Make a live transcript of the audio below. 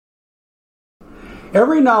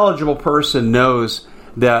Every knowledgeable person knows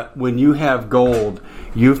that when you have gold,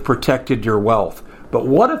 you've protected your wealth. But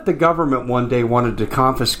what if the government one day wanted to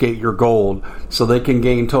confiscate your gold so they can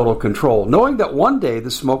gain total control, knowing that one day the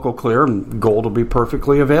smoke will clear and gold will be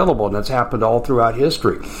perfectly available, and that's happened all throughout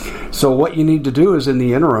history. So what you need to do is, in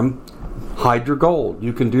the interim, hide your gold.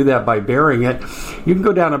 You can do that by burying it. You can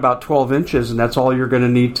go down about 12 inches, and that's all you're going to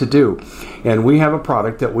need to do. And we have a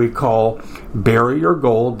product that we call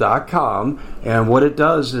buryyourgold.com, and what it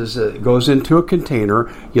does is it goes into a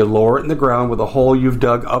container. You lower it in the ground with a hole you've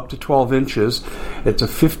dug up to 12 inches. It's a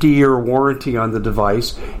 50-year warranty on the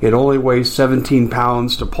device. It only weighs 17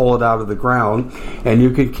 pounds to pull it out of the ground, and you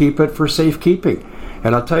can keep it for safekeeping.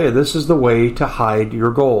 And I'll tell you, this is the way to hide your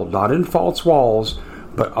gold, not in false walls,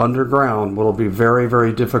 but underground. Will be very,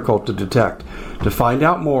 very difficult to detect. To find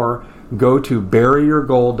out more, go to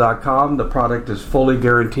buryyourgold.com. The product is fully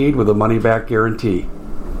guaranteed with a money-back guarantee.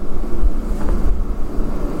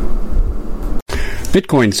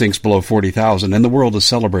 Bitcoin sinks below 40,000, and the world is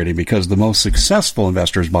celebrating because the most successful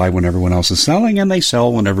investors buy when everyone else is selling, and they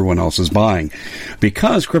sell when everyone else is buying.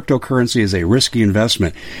 Because cryptocurrency is a risky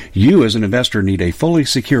investment, you as an investor need a fully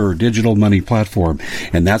secure digital money platform,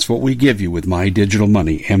 and that's what we give you with My Digital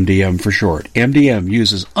Money, MDM for short. MDM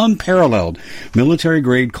uses unparalleled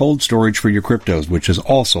military-grade cold storage for your cryptos, which is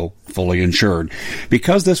also fully insured.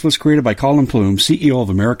 Because this was created by Colin Plume, CEO of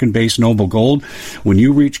American-based Noble Gold, when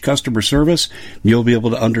you reach customer service, you'll be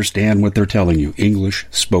able to understand what they're telling you. English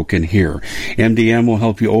spoken here. MDM will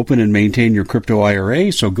help you open and maintain your crypto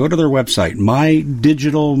IRA, so go to their website,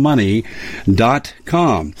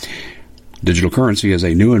 mydigitalmoney.com. Digital currency is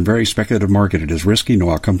a new and very speculative market. It is risky.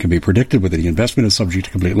 No outcome can be predicted. Whether the investment is subject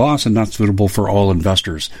to complete loss and not suitable for all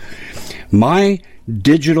investors.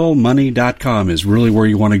 MyDigitalMoney.com is really where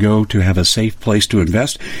you want to go to have a safe place to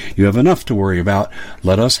invest. You have enough to worry about.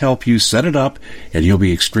 Let us help you set it up, and you'll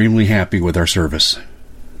be extremely happy with our service.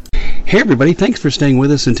 Hey, everybody. Thanks for staying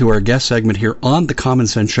with us into our guest segment here on The Common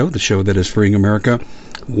Sense Show, the show that is freeing America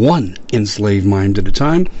one enslaved mind at a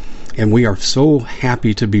time. And we are so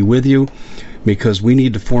happy to be with you, because we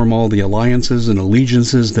need to form all the alliances and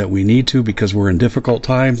allegiances that we need to, because we're in difficult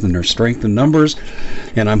times and there's strength in numbers.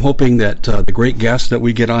 And I'm hoping that the great guests that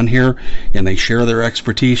we get on here and they share their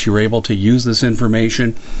expertise, you're able to use this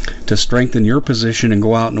information to strengthen your position and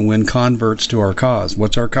go out and win converts to our cause.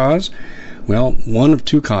 What's our cause? Well, one of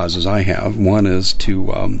two causes I have. One is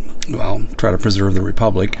to, try to preserve the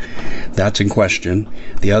Republic. That's in question.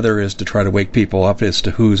 The other is to try to wake people up as to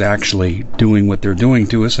who's actually doing what they're doing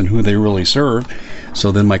to us and who they really serve.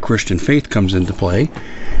 So then my Christian faith comes into play.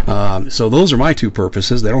 So those are my two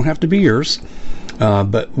purposes. They don't have to be yours.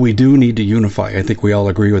 But we do need to unify. I think we all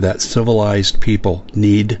agree with that. Civilized people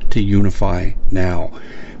need to unify now,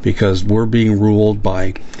 because we're being ruled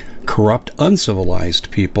by corrupt,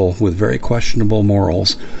 uncivilized people with very questionable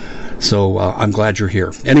morals. So I'm glad you're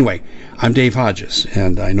here. Anyway, I'm Dave Hodges,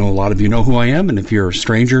 and I know a lot of you know who I am, and if you're a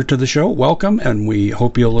stranger to the show, welcome, and we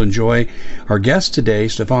hope you'll enjoy our guest today,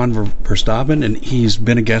 Stefan Verstappen, and he's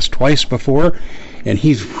been a guest twice before, and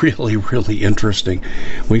he's really, really interesting.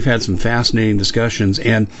 We've had some fascinating discussions,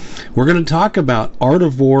 and we're going to talk about art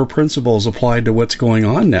of war principles applied to what's going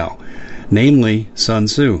on now, namely Sun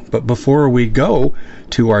Tzu. But before we go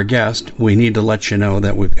to our guest, we need to let you know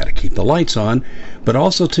that we've got to keep the lights on, but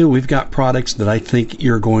also, too, we've got products that I think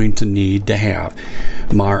you're going to need to have.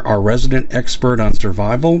 Our resident expert on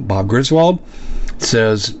survival, Bob Griswold,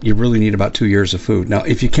 says you really need about 2 years of food. Now,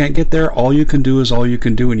 if you can't get there, all you can do is all you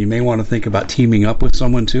can do, and you may want to think about teaming up with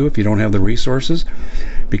someone, too, if you don't have the resources,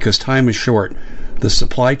 because time is short. The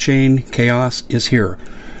supply chain chaos is here.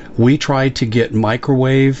 We tried to get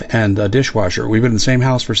microwave and a dishwasher. We've been in the same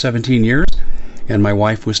house for 17 years, and my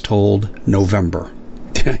wife was told November.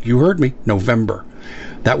 You heard me, November.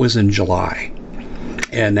 That was in July.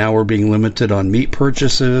 And now we're being limited on meat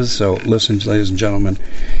purchases. So listen, ladies and gentlemen,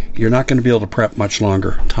 you're not going to be able to prep much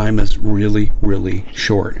longer. Time is really, really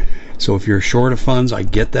short. So if you're short of funds, I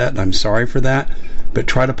get that, and I'm sorry for that. But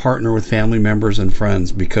try to partner with family members and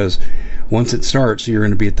friends, because once it starts, you're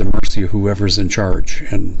going to be at the mercy of whoever's in charge,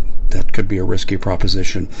 and that could be a risky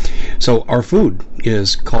proposition. So our food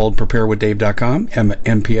is called preparewithdave.com.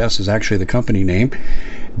 MPS is actually the company name,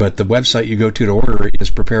 but the website you go to order is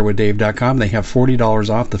preparewithdave.com. They have $40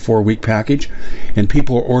 off the 4-week package, and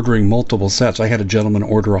people are ordering multiple sets. I had a gentleman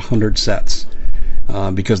order 100 sets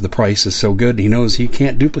because the price is so good. He knows he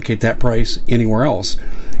can't duplicate that price anywhere else,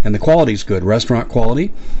 and the quality is good, restaurant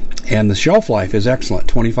quality. And the shelf life is excellent,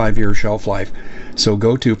 25-year shelf life. So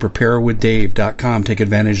go to preparewithdave.com, take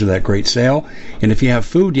advantage of that great sale. And if you have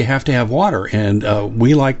food, you have to have water. And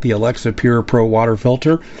we like the Alexa Pure Pro water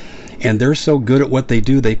filter. And they're so good at what they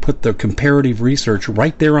do, they put the comparative research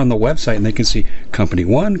right there on the website, and they can see Company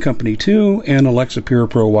 1, Company 2, and Alexa Pure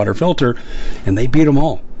Pro Water Filter, and they beat them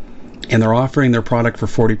all. And they're offering their product for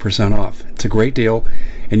 40% off. It's a great deal,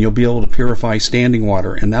 and you'll be able to purify standing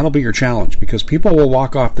water, and that'll be your challenge, because people will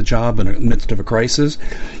walk off the job in the midst of a crisis,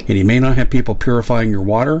 and you may not have people purifying your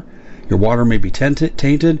water. Your water may be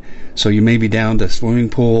tainted, so you may be down to swimming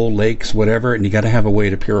pool, lakes, whatever, and you got to have a way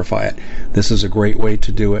to purify it. This is a great way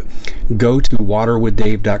to do it. Go to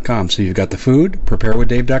waterwithdave.com. So you've got the food,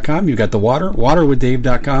 preparewithdave.com. You've got the water,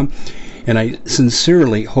 waterwithdave.com. And I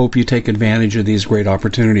sincerely hope you take advantage of these great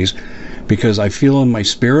opportunities, because I feel in my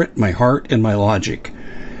spirit, my heart, and my logic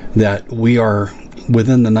that we are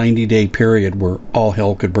within the 90-day period where all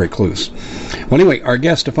hell could break loose. Well, anyway, our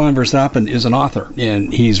guest, Stefan Verstappen, is an author,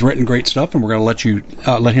 and he's written great stuff, and we're going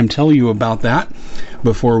to let him tell you about that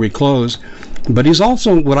before we close. But he's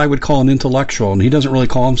also what I would call an intellectual, and he doesn't really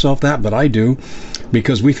call himself that, but I do,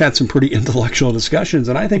 because we've had some pretty intellectual discussions,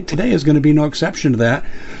 and I think today is going to be no exception to that,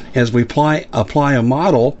 as we apply a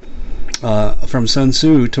model from Sun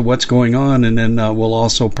Tzu to what's going on, and then we'll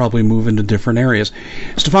also probably move into different areas.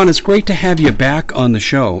 Stefan, it's great to have you back on the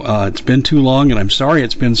show. It's been too long, and I'm sorry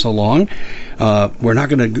it's been so long. We're not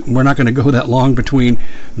going to go that long between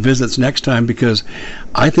visits next time, because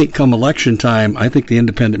I think come election time, I think the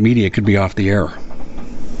independent media could be off the air.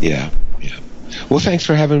 Yeah. Well, thanks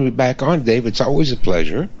for having me back on, Dave. It's always a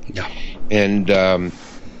pleasure. Yeah. And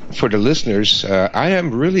for the listeners, I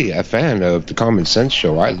am really a fan of the Common Sense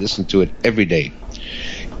Show. I listen to it every day.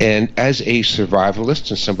 And as a survivalist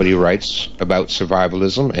and somebody who writes about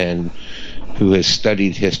survivalism and who has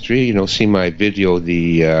studied history, see my video,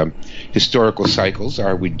 the historical cycles,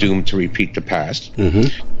 are we doomed to repeat the past?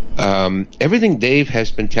 Mm-hmm. Everything Dave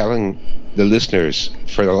has been telling the listeners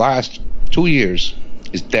for the last 2 years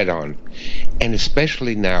is dead on. And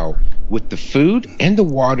especially now, with the food and the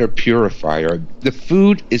water purifier, the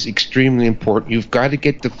food is extremely important. You've got to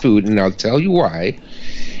get the food, and I'll tell you why.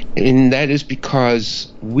 And that is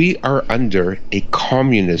because we are under a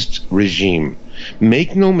communist regime.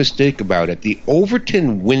 Make no mistake about it, the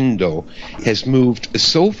Overton window has moved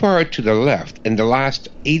so far to the left in the last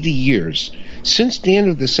 80 years, since the end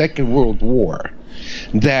of the Second World War,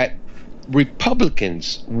 that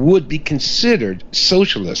Republicans would be considered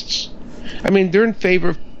socialists. I mean, they're in favor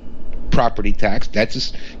of property tax.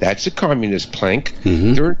 That's a communist plank.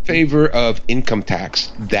 Mm-hmm. They're in favor of income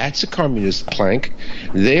tax. That's a communist plank.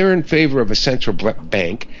 They're in favor of a central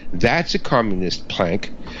bank. That's a communist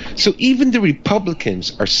plank. So even the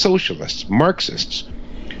Republicans are socialists, Marxists.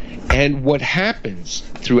 And what happens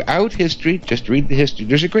throughout history, just read the history.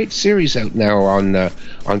 There's a great series out now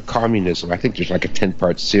on communism. I think there's like a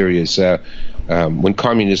 10-part series, When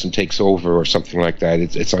Communism Takes Over or something like that.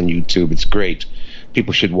 It's on YouTube. It's great.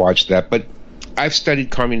 People should watch that. But I've studied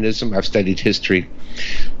communism. I've studied history.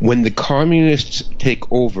 When the communists take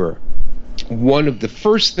over, one of the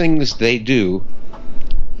first things they do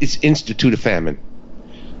is institute a famine.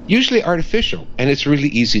 Usually artificial, and it's really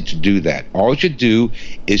easy to do that. All you do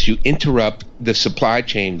is you interrupt the supply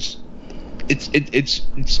chains. It's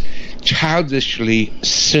childishly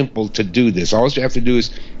simple to do this. All you have to do is,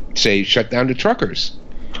 say, shut down the truckers,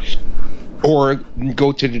 or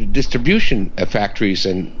go to the distribution factories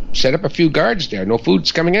and set up a few guards there. No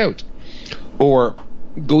food's coming out. Or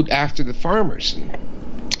go after the farmers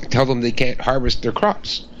and tell them they can't harvest their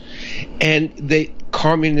crops. And the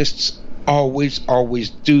communists always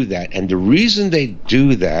do that. And the reason they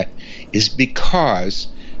do that is because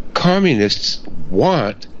communists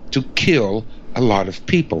want to kill a lot of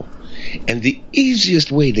people. And the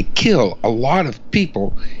easiest way to kill a lot of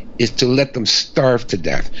people is to let them starve to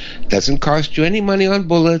death. Doesn't cost you any money on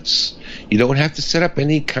bullets. You don't have to set up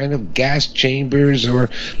any kind of gas chambers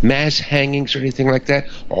or mass hangings or anything like that.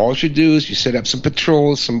 All you do is you set up some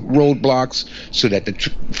patrols, some roadblocks, so that the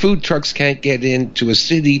food trucks can't get into a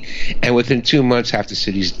city, and within 2 months, half the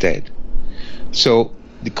city's dead. So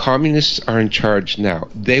the communists are in charge now.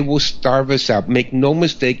 They will starve us out. Make no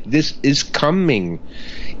mistake, this is coming.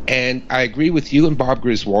 And I agree with you and Bob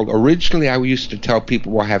Griswold. Originally, I used to tell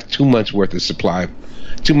people we'll have 2 months' worth of supply,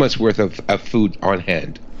 2 months' worth of food on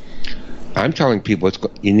hand. I'm telling people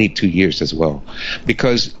you need 2 years as well,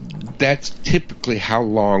 because that's typically how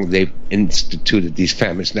long they've instituted these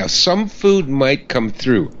famines. Now, some food might come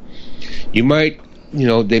through. You might,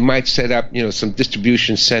 they might set up, some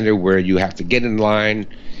distribution center where you have to get in line,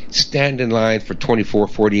 stand in line for 24,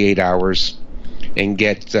 48 hours, and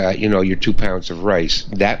get, your 2 pounds of rice.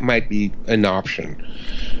 That might be an option.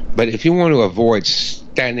 But if you want to avoid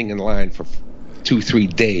standing in line for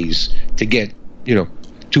 2-3 days to get,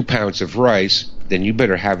 2 pounds of rice, then you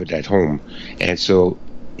better have it at home. And so,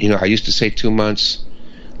 I used to say 2 months.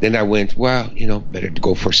 Then I went, well, better to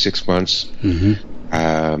go for 6 months.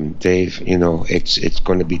 Dave, it's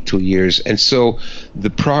going to be 2 years. And so the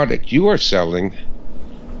product you are selling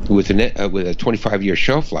with a 25-year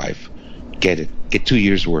shelf life, get 2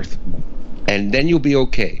 years worth. And then you'll be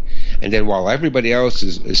okay. And then while everybody else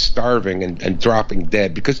is starving and dropping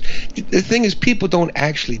dead, because the thing is, people don't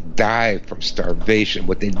actually die from starvation.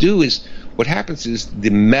 What happens is the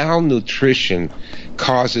malnutrition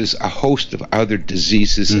causes a host of other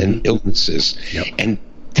diseases and illnesses. Yep. And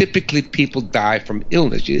typically people die from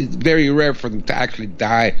illness. It's very rare for them to actually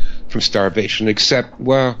die from starvation, except,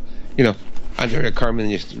 under a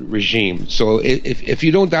communist regime. So if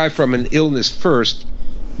you don't die from an illness first,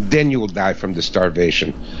 then you will die from the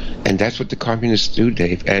starvation. And that's what the communists do,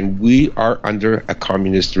 Dave. And we are under a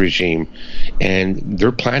communist regime. And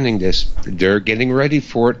they're planning this. They're getting ready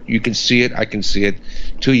for it. You can see it. I can see it.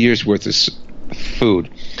 2 years worth of food.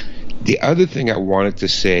 The other thing I wanted to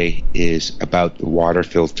say is about the water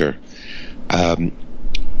filter.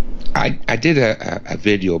 I did a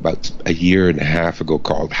video about a year and a half ago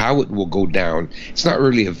called How It Will Go Down. It's not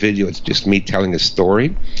really a video, it's just me telling a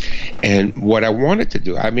story. And what I wanted to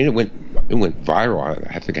do, it went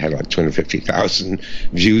viral. I think I had like 250,000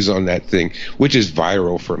 views on that thing, which is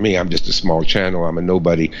viral for me. I'm just a small channel, I'm a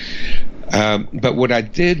nobody. But what I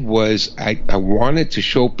did was I wanted to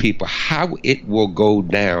show people how it will go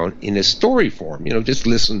down in a story form. Just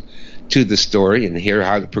listen to the story and hear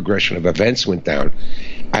how the progression of events went down.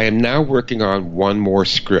 I am now working on one more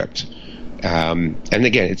script. And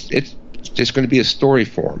again, it's just going to be a story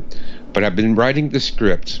form. But I've been writing the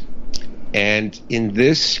script. And in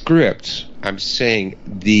this script, I'm saying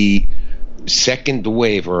the second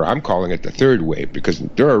wave, or I'm calling it the third wave, because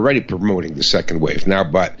they're already promoting the second wave now.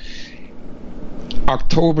 But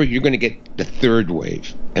October, you're going to get the third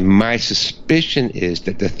wave. And my suspicion is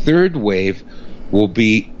that the third wave will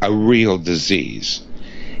be a real disease.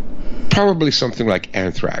 Probably something like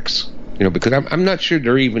anthrax, because I'm not sure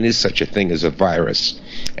there even is such a thing as a virus.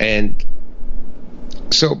 And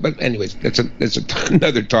so, but anyways, that's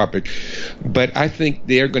another topic. But I think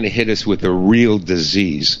they're going to hit us with a real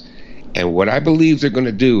disease. And what I believe they're going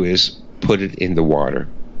to do is put it in the water.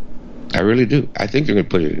 I really do. I think they're going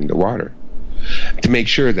to put it in the water to make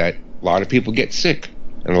sure that a lot of people get sick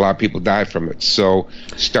and a lot of people die from it. So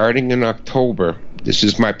starting in October, this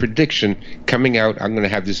is my prediction coming out. I'm going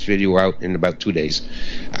to have this video out in about 2 days.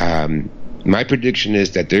 My prediction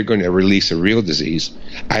is that they're going to release a real disease.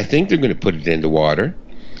 I think they're going to put it in the water.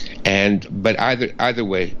 But either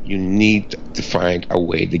way, you need to find a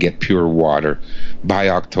way to get pure water by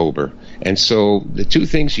October. And so the two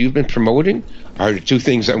things you've been promoting are the two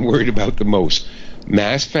things I'm worried about the most: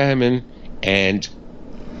 mass famine and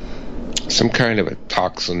some kind of a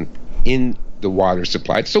toxin in the water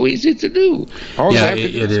supply. It's so easy to do.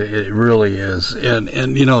 It really is. And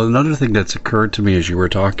another thing that's occurred to me as you were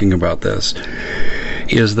talking about this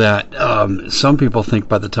is that some people think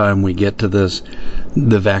by the time we get to this,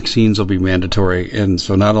 the vaccines will be mandatory. And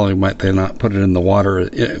so not only might they not put it in the water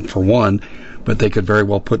for one, but they could very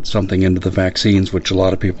well put something into the vaccines, which a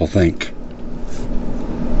lot of people think.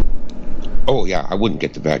 Oh, yeah, I wouldn't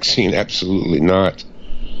get the vaccine. Absolutely not.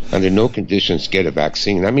 Under no conditions get a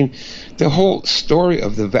vaccine. The whole story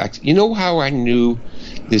of the vaccine, you know how I knew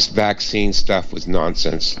this vaccine stuff was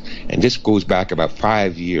nonsense? And this goes back about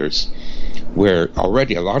 5 years, where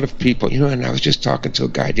already a lot of people, and I was just talking to a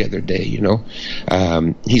guy the other day,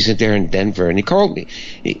 he's in there in Denver, and he called me.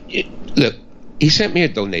 He sent me a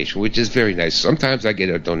donation, which is very nice. Sometimes I get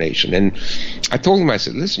a donation. And I told him, I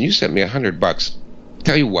said, listen, you sent me $100.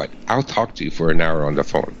 Tell you what, I'll talk to you for an hour on the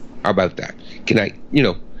phone. How about that? Can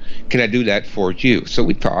I do that for you? So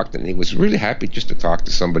we talked, and he was really happy just to talk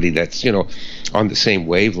to somebody that's, on the same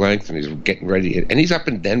wavelength, and he's getting ready. And he's up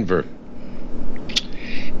in Denver.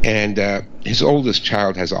 And his oldest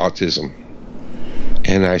child has autism.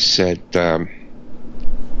 And I said,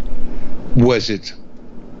 was it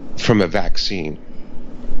from a vaccine?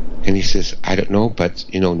 And he says, I don't know, but,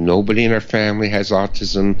 nobody in our family has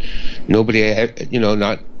autism. Nobody,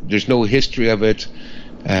 there's no history of it.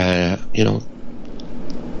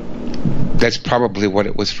 That's probably what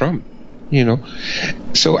it was from,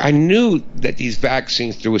 So I knew that these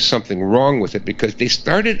vaccines, there was something wrong with it, because they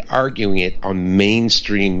started arguing it on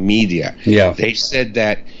mainstream media. Yeah. They said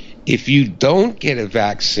that if you don't get a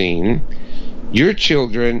vaccine, your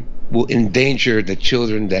children will endanger the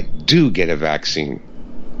children that do get a vaccine.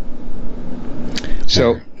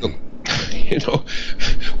 So,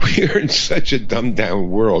 we're in such a dumbed down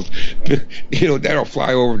world. That'll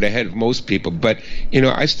fly over the head of most people. But,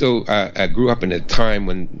 I still grew up in a time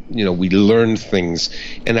when, we learned things,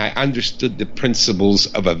 and I understood the principles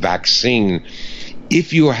of a vaccine.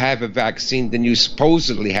 If you have a vaccine, then you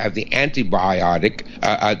supposedly have the antibodies.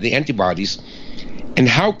 And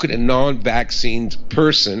how could a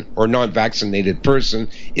non-vaccinated person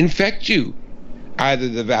infect you? Either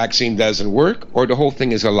the vaccine doesn't work or the whole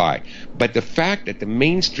thing is a lie. But the fact that the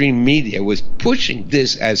mainstream media was pushing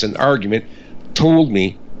this as an argument told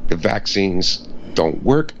me the vaccines don't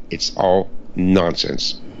work. It's all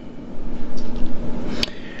nonsense.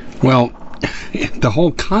 Well, the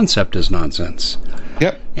whole concept is nonsense.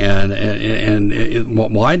 Yep.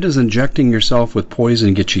 And why does injecting yourself with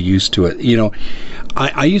poison get you used to it?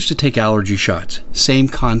 I used to take allergy shots. Same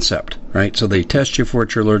concept, right? So they test you for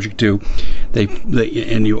what you're allergic to.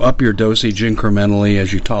 And you up your dosage incrementally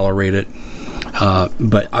as you tolerate it.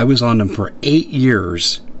 But I was on them for 8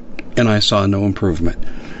 years, and I saw no improvement.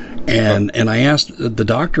 And I asked the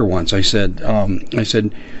doctor once. I said,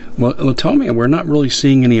 well, tell me, we're not really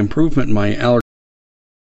seeing any improvement in my allergy.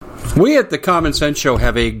 We at the Common Sense Show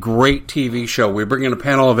have a great TV show. We bring in a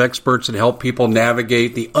panel of experts that help people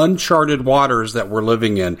navigate the uncharted waters that we're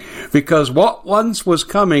living in. Because what once was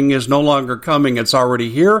coming is no longer coming. It's already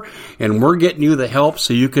here, and we're getting you the help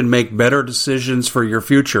so you can make better decisions for your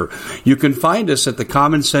future. You can find us at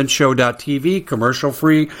thecommonsenseshow.tv,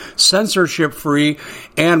 commercial-free, censorship-free,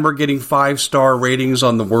 and we're getting 5-star ratings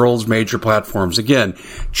on the world's major platforms. Again,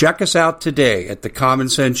 check us out today at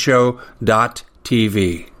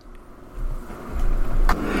thecommonsenseshow.tv.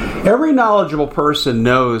 Every knowledgeable person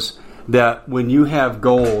knows that when you have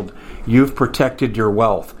gold, you've protected your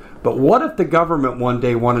wealth. But what if the government one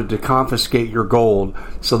day wanted to confiscate your gold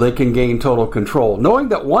so they can gain total control, knowing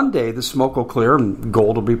that one day the smoke will clear and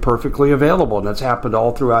gold will be perfectly available, and that's happened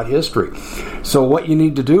all throughout history. So what you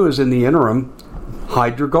need to do is, in the interim,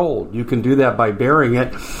 hide your gold. You can do that by burying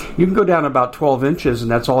it. You can go down about 12 inches, and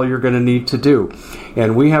that's all you're going to need to do.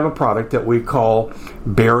 And we have a product that we call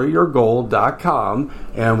buryyourgold.com,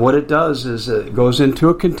 and what it does is it goes into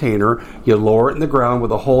a container. You lower it in the ground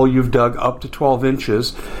with a hole you've dug up to 12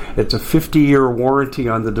 inches. It's a 50-year warranty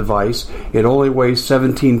on the device. It only weighs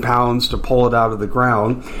 17 pounds to pull it out of the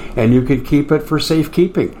ground, and you can keep it for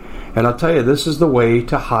safekeeping. And I'll tell you, this is the way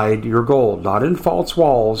to hide your gold, not in false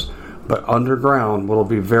walls, but underground. Will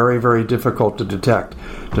be very, very difficult to detect.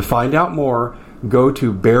 To find out more, go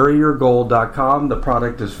to buryyourgold.com. The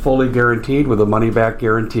product is fully guaranteed with a money-back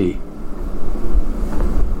guarantee.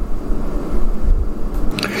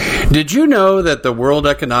 Did you know that the World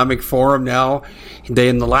Economic Forum now,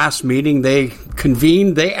 in the last meeting they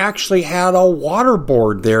convened, they actually had a water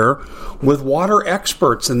board there with water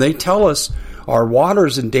experts, and they tell us our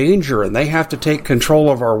water's in danger and they have to take control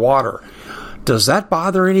of our water. Does that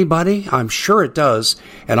bother anybody? I'm sure it does.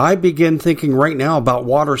 And I begin thinking right now about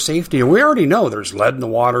water safety. And we already know there's lead in the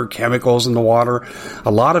water, chemicals in the water.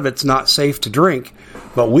 A lot of it's not safe to drink.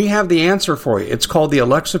 But we have the answer for you. It's called the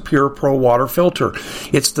Alexa Pure Pro Water Filter.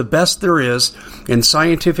 It's the best there is, and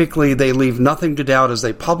scientifically they leave nothing to doubt as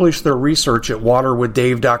they publish their research at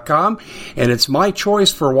waterwithdave.com, and it's my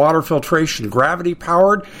choice for water filtration. Gravity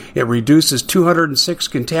powered, it reduces 206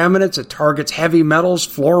 contaminants, it targets heavy metals,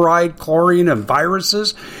 fluoride, chlorine, and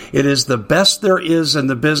viruses. It is the best there is in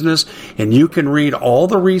the business, and you can read all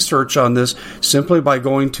the research on this simply by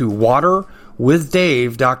going to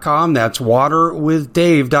waterwithdave.com. That's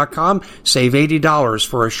waterwithdave.com. Save $80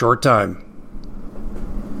 for a short time.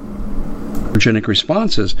 Allergenic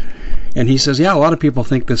responses. And he says, yeah, a lot of people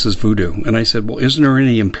think this is voodoo. And I said, well, isn't there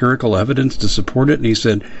any empirical evidence to support it? And he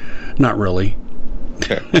said, not really.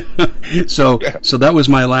 So that was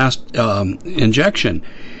my last injection.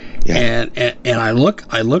 Yeah. And I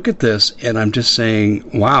look at this and I'm just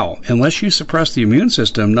saying, wow, unless you suppress the immune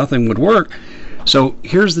system, nothing would work. So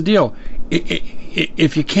here's the deal.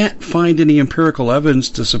 If you can't find any empirical evidence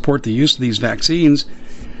to support the use of these vaccines,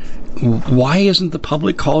 why isn't the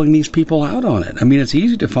public calling these people out on it? I mean, it's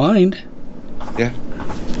easy to find. Yeah.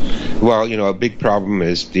 Well, a big problem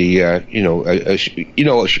is the,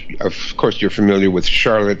 of course, you're familiar with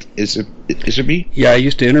Charlotte Iserby? Yeah, I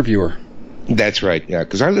used to interview her. That's right, yeah,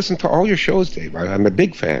 because I listen to all your shows, Dave. I'm a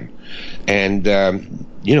big fan. And,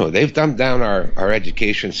 they've dumbed down our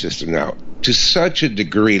education system now to such a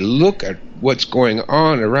degree. Look at what's going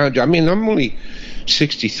on around you. I mean, I'm only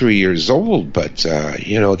 63 years old, but,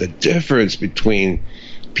 the difference between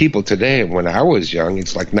people today and when I was young,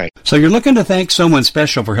 it's like night. So you're looking to thank someone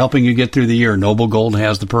special for helping you get through the year. Noble Gold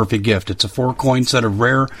has the perfect gift. It's a 4-coin set of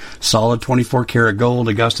rare, solid 24-karat gold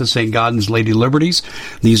Augusta St. Gaudens Lady Liberties.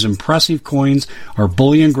 These impressive coins are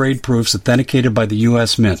bullion-grade proofs authenticated by the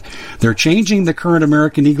U.S. Mint. They're changing the current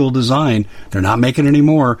American Eagle design. They're not making any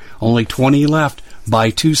more. Only 20 left.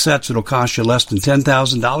 Buy 2 sets. It'll cost you less than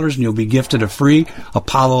 $10,000, and you'll be gifted a free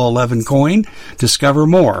Apollo 11 coin. Discover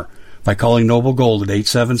more by calling Noble Gold at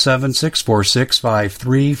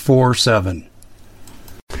 877-646-5347.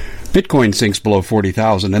 Bitcoin sinks below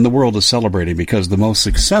 40,000 and the world is celebrating because the most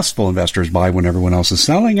successful investors buy when everyone else is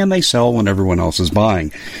selling and they sell when everyone else is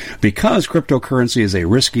buying. Because cryptocurrency is a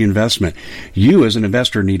risky investment, you as an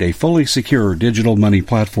investor need a fully secure digital money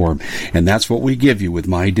platform, and that's what we give you with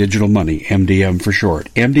My Digital Money, MDM for short.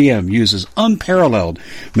 MDM uses unparalleled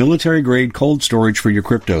military-grade cold storage for your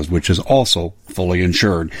cryptos, which is also fully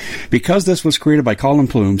insured. Because this was created by Colin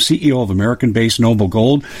Plume, CEO of American-based Noble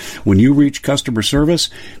Gold, when you reach customer service,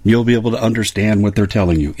 you'll be able to understand what they're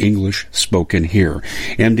telling you. English spoken here.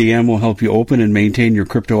 MDM will help you open and maintain your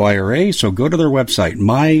crypto IRA, so go to their website,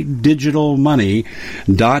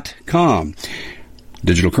 mydigitalmoney.com.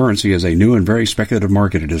 Digital currency is a new and very speculative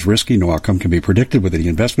market. It is risky. No outcome can be predicted. Whether the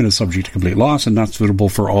investment is subject to complete loss and not suitable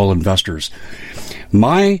for all investors.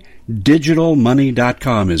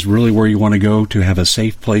 MyDigitalMoney.com is really where you want to go to have a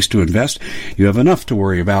safe place to invest. You have enough to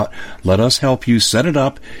worry about. Let us help you set it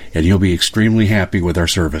up, and you'll be extremely happy with our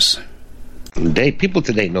service. People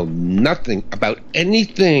today know nothing about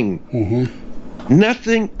anything. Mm-hmm.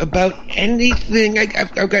 Nothing about anything. I got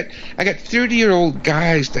 30-year-old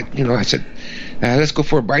guys that, I said, let's go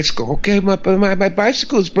for a bicycle. Okay, my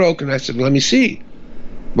bicycle is broken. I said, let me see.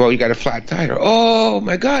 Well, you got a flat tire. Oh,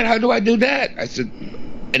 my God, how do I do that? I said,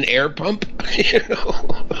 an air pump? I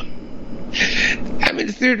mean,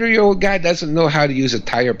 the 30-year-old guy doesn't know how to use a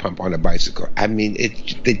tire pump on a bicycle. I mean,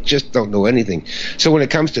 they just don't know anything. So when it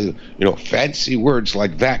comes to, fancy words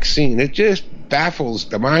like vaccine, it just baffles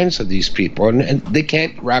the minds of these people, and they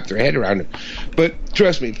can't wrap their head around it. But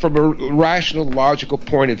trust me, from a rational, logical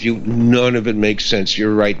point of view, none of it makes sense.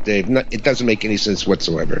 You're right, Dave. It doesn't make any sense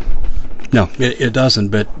whatsoever. No, it doesn't,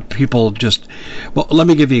 but people just... Well, let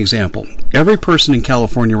me give you an example. Every person in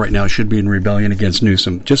California right now should be in rebellion against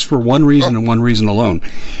Newsom, just for one reason and one reason alone.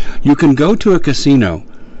 You can go to a casino,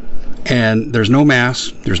 and there's no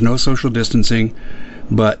mass, there's no social distancing,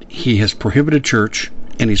 but he has prohibited church,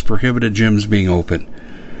 and he's prohibited gyms being open.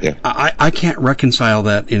 Yeah. I can't reconcile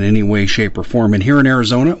that in any way, shape, or form. And here in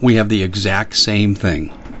Arizona, we have the exact same thing.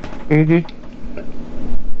 Mm-hmm.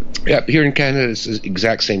 Yeah, here in Canada, it's the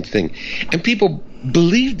exact same thing. And people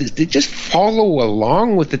believe this. They just follow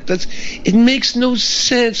along with it. It makes no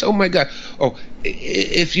sense. Oh, my God. Oh,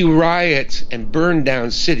 if you riot and burn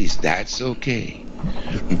down cities, that's okay.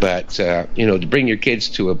 But, to bring your kids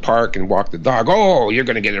to a park and walk the dog, you're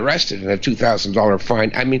going to get arrested and a $2,000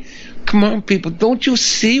 fine. I mean, come on, people. Don't you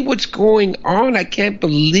see what's going on? I can't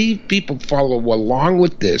believe people follow along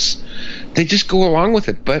with this. They just go along with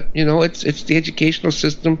it. But, it's the educational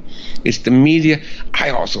system. It's the media.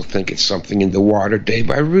 I also think it's something in the water,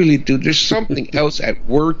 Dave. I really do. There's something else at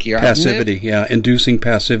work here. Passivity, inducing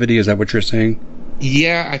passivity. Is that what you're saying?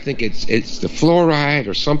 Yeah, I think it's the fluoride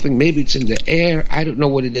or something. Maybe it's in the air. I don't know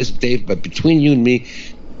what it is, Dave, but between you and me,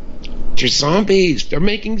 they're zombies. They're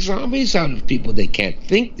making zombies out of people. They can't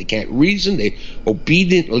think. They can't reason. They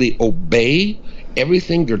obediently obey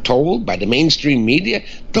everything they're told by the mainstream media.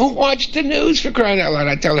 Don't watch the news, for crying out loud.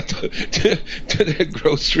 I tell it to the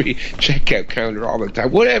grocery checkout counter all the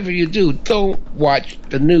time. Whatever you do, don't watch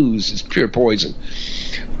the news. It's pure poison.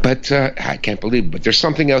 But I can't believe it. But there's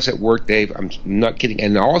something else at work, Dave. I'm not kidding.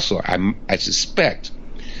 And also, I suspect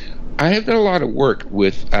I have done a lot of work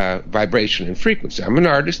with vibration and frequency. I'm an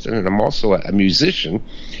artist and I'm also a musician.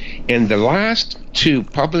 And the last 2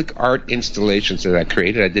 public art installations that I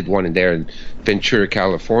created, I did one in Ventura,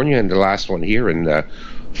 California, and the last one here in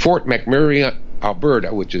Fort McMurray,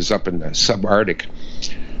 Alberta, which is up in the subarctic.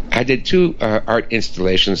 I did 2 art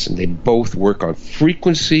installations, and they both work on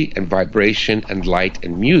frequency and vibration and light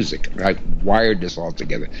and music. I wired this all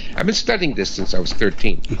together. I've been studying this since I was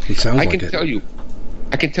 13. It sounds I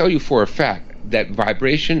can tell you for a fact that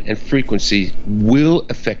vibration and frequency will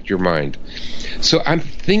affect your mind. So I'm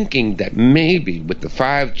thinking that maybe with the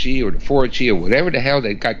 5G or the 4G or whatever the hell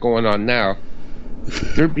they got going on now,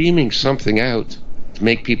 they're beaming something out to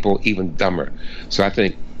make people even dumber. So I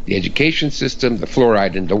think the education system, the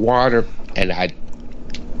fluoride in the water, and I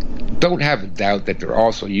don't have a doubt that they're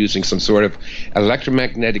also using some sort of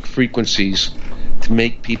electromagnetic frequencies to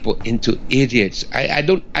make people into idiots. I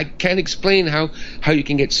can't explain how you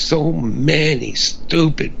can get so many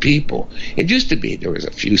stupid people. It used to be there was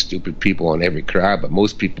a few stupid people in every crowd, but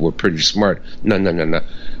most people were pretty smart. No.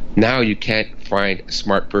 Now you can't find a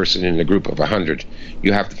smart person in a group of 100.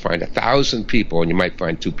 You have to find 1,000 people, and you might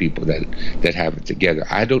find 2 people that have it together.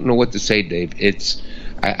 I don't know what to say, Dave.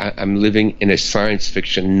 I'm living in a science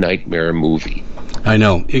fiction nightmare movie. I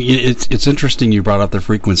know. It's interesting you brought up the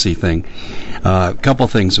frequency thing. A couple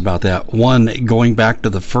things about that. One, going back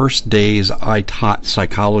to the first days I taught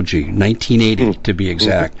psychology, 1980 to be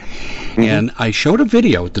exact. And I showed a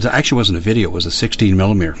video. It actually wasn't a video. It was a 16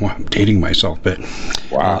 millimeter. Well, I'm dating myself, but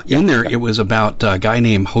wow. In there it was about a guy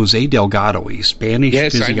named Jose Delgado, a Spanish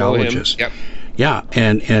physiologist. Yep. Yeah,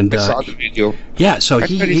 and I saw the video. Yeah, so I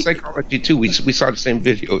studied psychology too. We saw the same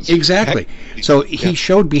videos. Exactly. So he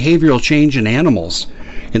showed behavioral change in animals,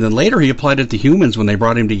 and then later he applied it to humans when they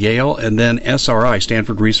brought him to Yale, and then SRI,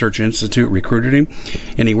 Stanford Research Institute, recruited him,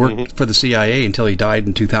 and he worked for the CIA until he died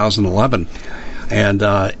in 2011.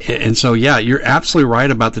 And so yeah, you're absolutely right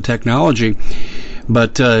about the technology,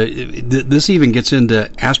 but this even gets into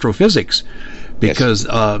astrophysics. Because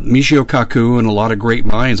Michio Kaku and a lot of great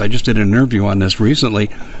minds, I just did an interview on this recently,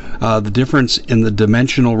 the difference in the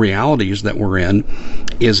dimensional realities that we're in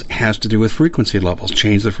has to do with frequency levels.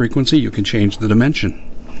 Change the frequency, you can change the dimension.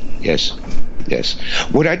 Yes.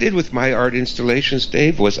 What I did with my art installations,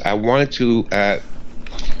 Dave, was I wanted to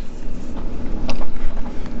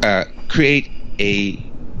create a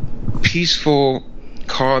peaceful,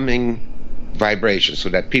 calming vibration so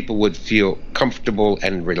that people would feel comfortable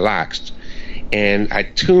and relaxed. And I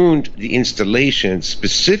tuned the installation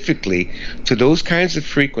specifically to those kinds of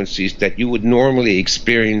frequencies that you would normally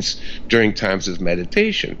experience during times of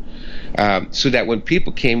meditation. So that when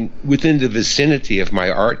people came within the vicinity of my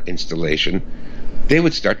art installation, they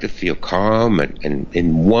would start to feel calm and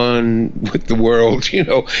in one with the world,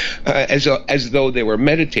 as though they were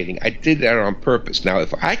meditating. I did that on purpose. Now,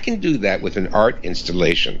 if I can do that with an art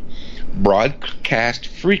installation, broadcast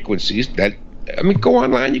frequencies that, go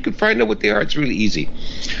online. You can find out what they are. It's really easy.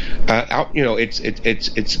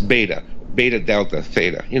 It's beta, delta,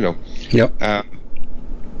 theta. Yep.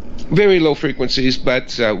 Very low frequencies.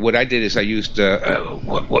 But what I did is I used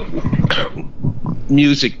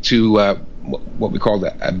music to what we call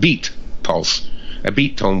a beat pulse, a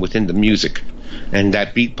beat tone within the music, and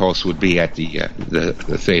that beat pulse would be at the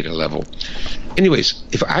theta level. Anyways,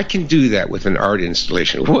 if I can do that with an art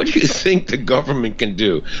installation, what do you think the government can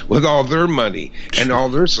do with all their money and all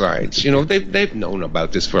their science? They've known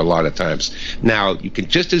about this for a lot of times. Now, you can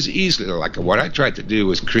just as easily, like what I tried to do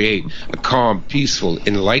was create a calm, peaceful,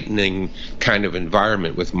 enlightening kind of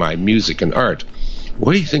environment with my music and art.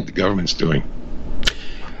 What do you think the government's doing?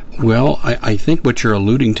 Well, I think what you're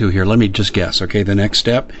alluding to here, let me just guess, okay? The next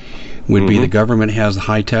step would be the government has the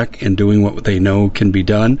high tech and doing what they know can be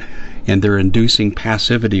done, and they're inducing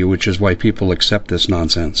passivity, which is why people accept this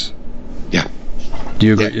nonsense. Yeah. Do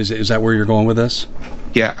you agree? Yeah. Is that where you're going with this?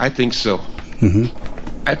 Yeah, I think so.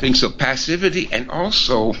 I think so. Passivity, and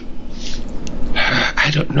also, I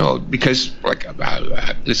don't know, because,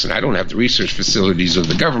 listen, I don't have the research facilities of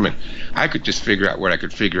the government. I could just figure out what I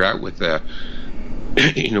could figure out with a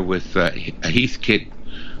Heathkit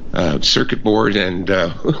circuit board and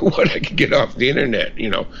what I could get off the internet.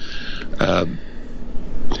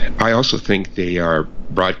 I also think they are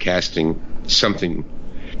broadcasting something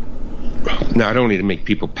not only to make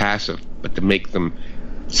people passive, but to make them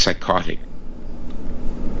psychotic,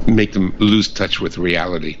 make them lose touch with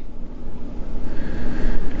reality.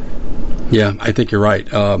 Yeah, I think you're right.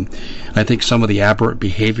 I think some of the aberrant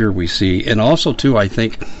behavior we see, and also, too, I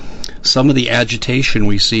think some of the agitation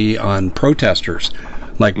we see on protesters,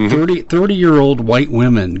 like 30-year-old white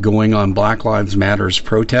women going on Black Lives Matter's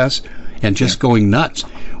protests and just going nuts.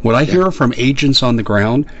 What I hear from agents on the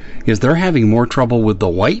ground is they're having more trouble with the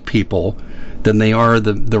white people than they are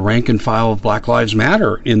the rank and file of Black Lives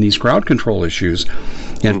Matter in these crowd control issues,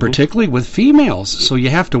 and particularly with females. So you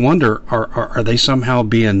have to wonder, are they somehow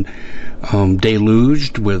being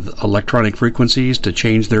deluged with electronic frequencies to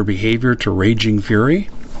change their behavior to raging fury?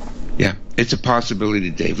 Yeah, it's a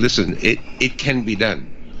possibility, Dave. Listen, it can be done.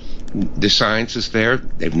 The science is there.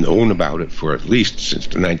 They've known about it for at least since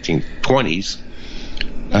the 1920s.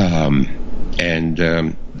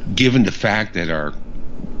 Given the fact that our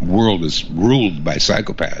world is ruled by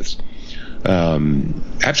psychopaths,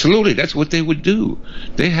 absolutely, that's what they would do.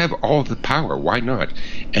 They have all the power. Why not?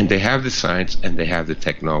 And they have the science and they have the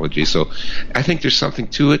technology. So I think there's something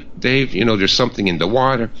to it, Dave. There's something in the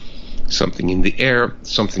water, something in the air,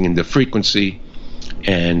 something in the frequency,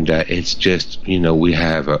 and it's just, we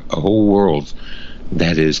have a whole world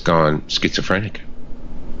that is gone schizophrenic.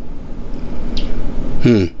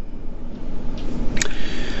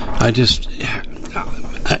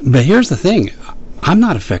 But here's the thing. I'm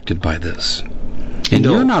not affected by this. And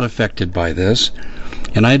No. you're not affected by this.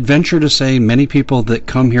 And I'd venture to say many people that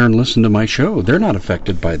come here and listen to my show, they're not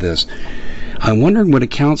affected by this. I'm wondering what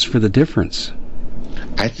accounts for the difference.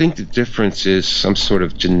 I think the difference is some sort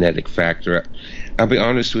of genetic factor. I'll be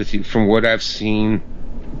honest with you, from what I've seen,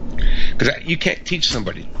 because you can't teach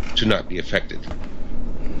somebody to not be affected.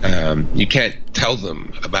 You can't tell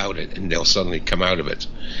them about it and they'll suddenly come out of it.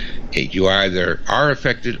 You either are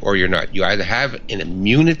affected or you're not. You either have an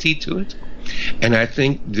immunity to it, and I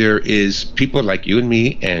think there is people like you and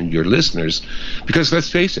me and your listeners, because let's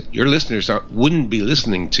face it, your listeners wouldn't be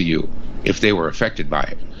listening to you if they were affected by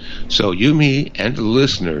it. So you, me, and the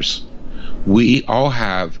listeners, we all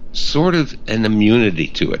have sort of an immunity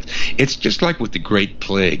to it. It's just like with the Great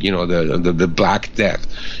Plague, the Black Death.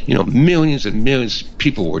 Millions and millions of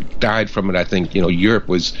people died from it. I think, Europe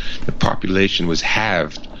the population was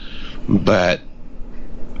halved. But,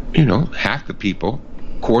 half the people,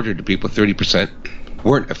 quarter of the people, 30%,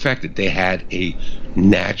 weren't affected. They had a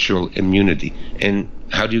natural immunity. And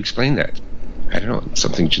how do you explain that? I don't know,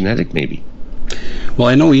 something genetic maybe. Well,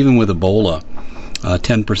 I know even with Ebola,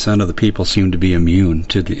 10% of the people seem to be immune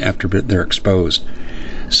after they're exposed.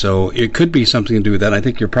 So it could be something to do with that. I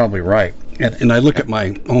think you're probably right. And I look at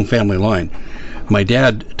my own family line. My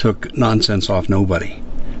dad took nonsense off nobody.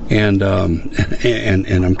 And I'm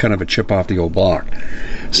kind of a chip off the old block.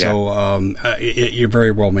 So you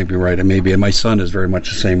very well may be right. And my son is very much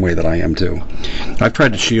the same way that I am too. I've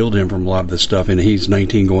tried to shield him from a lot of this stuff, and he's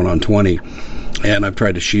 19 going on 20. And I've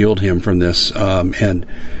tried to shield him from this, and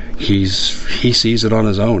he sees it on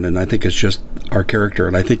his own, and I think it's just our character.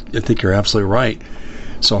 And I think you're absolutely right.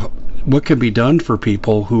 So what can be done for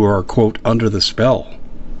people who are, quote, under the spell?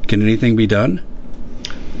 Can anything be done?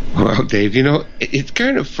 Well, Dave, it's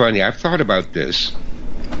kind of funny. I've thought about this,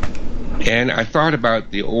 and I thought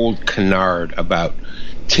about the old canard about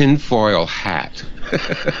tinfoil hat.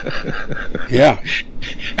 Yeah.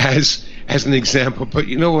 As an example, but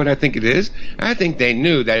you know what I think it is? I think they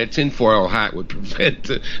knew that a tinfoil hat would prevent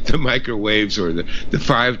the microwaves or the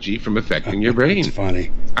 5G from affecting your brain. It's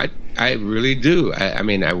funny. I really do. I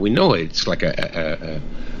mean, we know it's like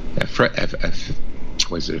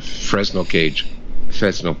was it a Fresno cage?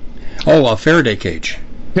 Fresno. Oh, a Faraday cage.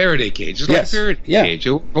 Faraday cage. It's like a Faraday cage.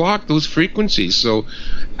 It will block those frequencies. So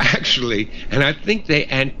actually, and I think they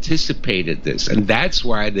anticipated this, and that's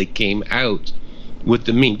why they came out with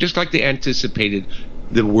the meme, just like they anticipated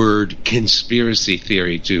the word conspiracy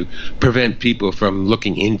theory to prevent people from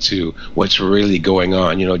looking into what's really going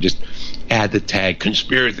on. Just add the tag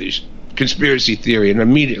conspiracy theory and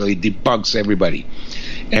immediately debunks everybody.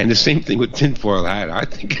 And the same thing with tinfoil hat. I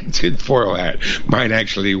think a tinfoil hat might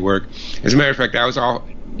actually work. As a matter of fact, I was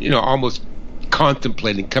almost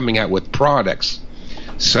contemplating coming out with products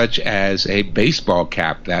such as a baseball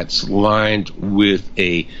cap that's lined with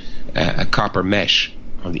a copper mesh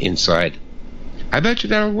on the inside. I bet you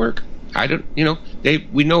that'll work. I don't, we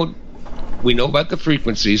know about the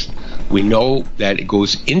frequencies. We know that it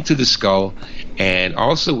goes into the skull, and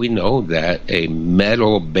also we know that a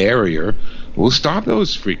metal barrier will stop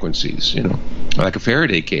those frequencies, like a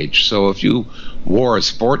Faraday cage. So if you wore a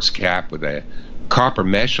sports cap with a copper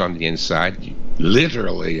mesh on the inside,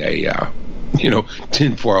 literally a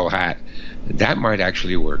tinfoil hat, that might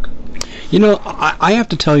actually work. I have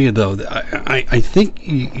to tell you, though, I think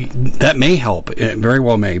that may help. It very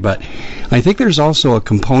well may. But I think there's also a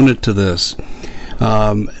component to this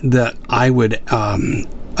that I would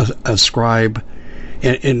ascribe,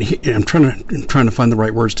 and I'm trying to find the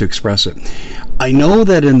right words to express it. I know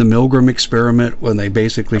that in the Milgram experiment, when they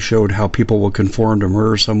basically showed how people will conform to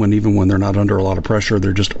murder someone even when they're not under a lot of pressure,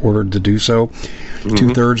 they're just ordered to do so.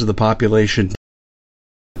 Mm-hmm. 2/3 of the population.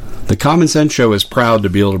 The Common Sense Show is proud to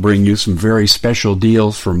be able to bring you some very special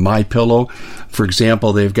deals from MyPillow. For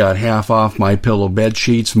example, they've got half off MyPillow bed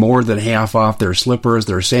sheets, more than half off their slippers,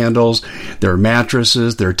 their sandals, their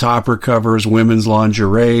mattresses, their topper covers, women's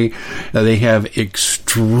lingerie. They have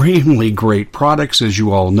extremely great products, as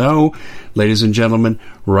you all know. Ladies and gentlemen,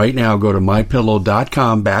 right now go to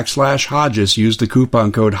mypillow.com/Hodges. Use the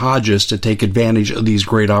coupon code Hodges to take advantage of these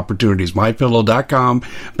great opportunities.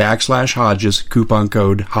 mypillow.com/Hodges, coupon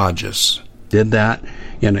code Hodges. Did that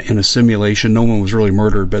in a simulation. No one was really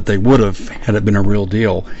murdered, but they would have had it been a real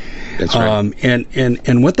deal. That's right.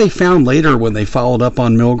 And what they found later when they followed up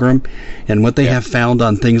on Milgram, and what they have found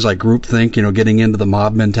on things like groupthink, getting into the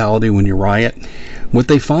mob mentality when you riot, what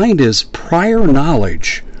they find is prior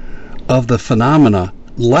knowledge of the phenomena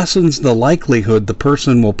lessens the likelihood the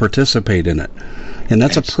person will participate in it. And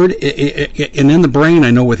that's a pretty, and in the brain,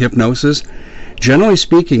 I know with hypnosis, generally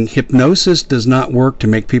speaking, hypnosis does not work to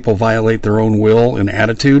make people violate their own will and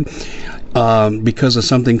attitude because of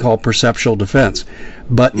something called perceptual defense.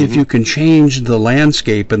 But if you can change the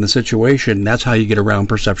landscape and the situation, that's how you get around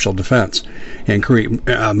perceptual defense and create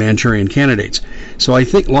Manchurian candidates. So I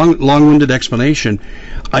think, long-winded explanation,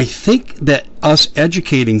 I think that us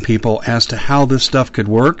educating people as to how this stuff could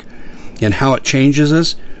work and how it changes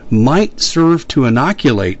us might serve to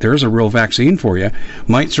inoculate, there's a real vaccine for you,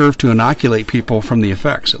 might serve to inoculate people from the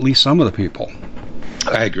effects, at least some of the people.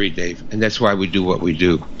 I agree, Dave, and that's why we do what we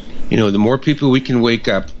do. You know, the more people we can wake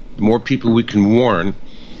up, the more people we can warn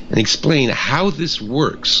and explain how this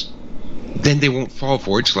works, then they won't fall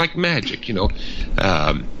for it. It's like magic, you know.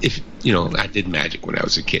 If you know, I did magic when I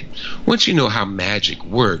was a kid. Once you know how magic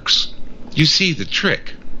works, you see the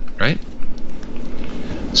trick, right?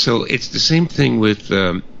 So it's the same thing with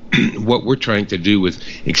what we're trying to do with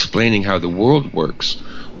explaining how the world works.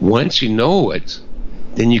 Once you know it,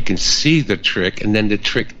 then you can see the trick, and then the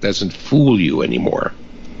trick doesn't fool you anymore.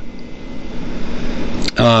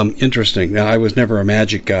 Interesting. Now, I was never a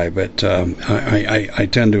magic guy, but I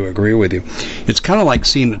tend to agree with you. It's kind of like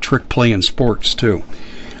seeing a trick play in sports, too.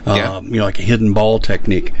 You know, like a hidden ball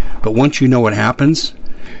technique. But once you know what happens,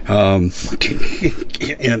 and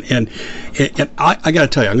I got to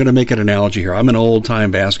tell you, I'm going to make an analogy here. I'm an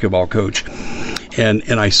old-time basketball coach, and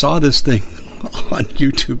I saw this thing on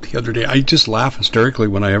YouTube the other day. I just laugh hysterically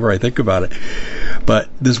whenever I think about it. But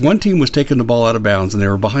this one team was taking the ball out of bounds, and they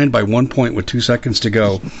were behind by 1 point with 2 seconds to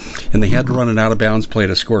go, and they had to run an out-of-bounds play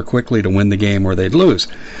to score quickly to win the game or they'd lose.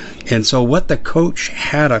 And so what the coach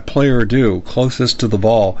had a player do closest to the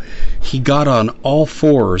ball, he got on all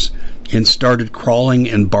fours and started crawling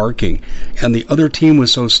and barking. And the other team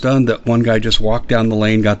was so stunned that one guy just walked down the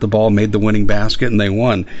lane, got the ball, made the winning basket, and they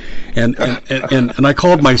won. And I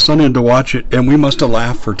called my son in to watch it, and we must have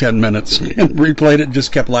laughed for 10 minutes and replayed it and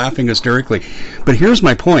just kept laughing hysterically. But here's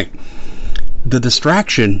my point. The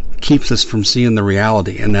distraction keeps us from seeing the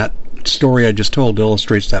reality, and that story I just told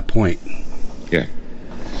illustrates that point. Yeah.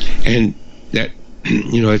 And that,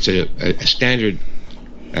 you know, it's a standard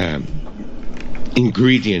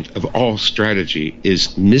ingredient of all strategy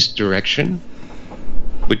is misdirection,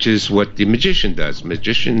 which is what the magician does.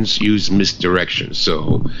 Magicians use misdirection.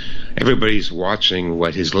 So everybody's watching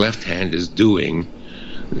what his left hand is doing,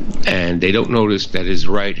 and they don't notice that his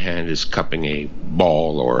right hand is cupping a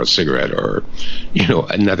ball or a cigarette or, you know,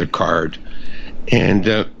 another card.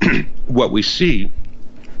 And what we see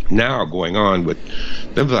now going on with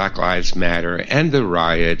the Black Lives Matter and the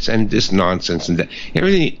riots and this nonsense and that,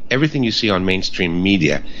 everything you see on mainstream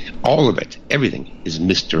media, all of it, everything is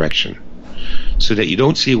misdirection, so that you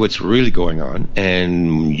don't see what's really going on.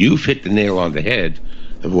 And you've hit the nail on the head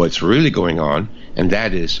of what's really going on, and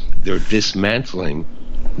that is they're dismantling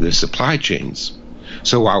the supply chains.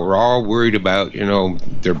 So while we're all worried about, you know,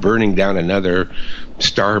 they're burning down another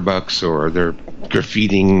Starbucks or they're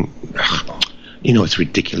graffitiing, you know, it's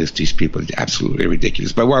ridiculous. These people are absolutely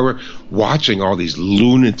ridiculous. But while we're watching all these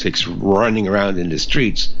lunatics running around in the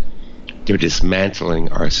streets, they're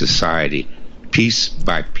dismantling our society piece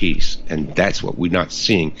by piece. And that's what we're not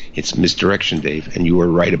seeing. It's misdirection, Dave. And you were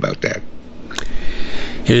right about that.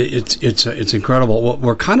 It's incredible. Well,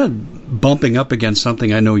 we're kind of bumping up against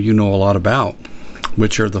something I know you know a lot about,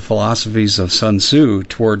 which are the philosophies of Sun Tzu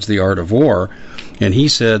towards the art of war. And he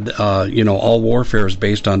said, you know, all warfare is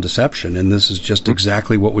based on deception. And this is just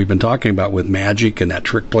exactly what we've been talking about with magic and that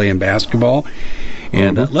trick play in basketball.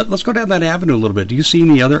 And let's go down that avenue a little bit. Do you see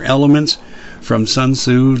any other elements from Sun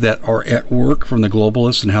Tzu that are at work from the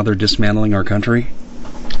globalists and how they're dismantling our country?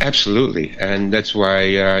 Absolutely. And that's why,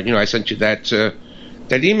 you know, I sent you that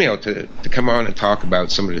email to come on and talk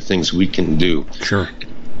about some of the things we can do. Sure.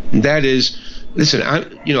 That is, listen, I've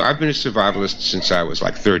been a survivalist since I was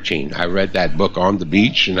like 13. I read that book On the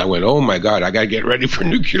Beach, and I went, oh my God, I got to get ready for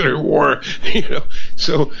nuclear war. You know,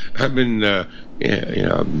 so I've been,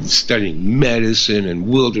 studying medicine and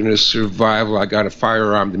wilderness survival. I got a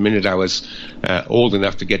firearm the minute I was old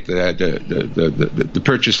enough to get the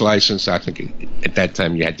purchase license. I think at that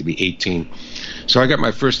time you had to be 18. So I got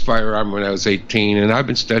my first firearm when I was 18, and I've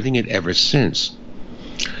been studying it ever since.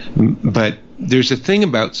 But there's a thing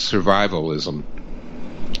about survivalism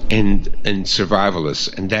and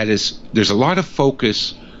survivalists, and that is there's a lot of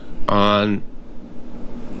focus on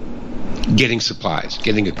getting supplies,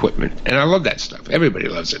 getting equipment, and I love that stuff. Everybody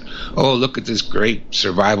loves it. Oh, look at this great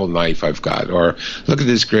survival knife I've got, or look at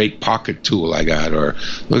this great pocket tool I got, or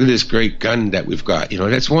look at this great gun that we've got. You know,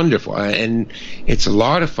 that's wonderful, and it's a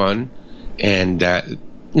lot of fun, And,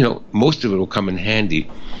 most of it will come in handy.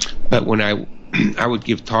 But when I would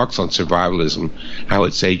give talks on survivalism, I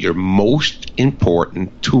would say your most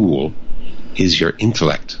important tool is your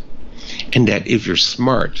intellect. And that if you're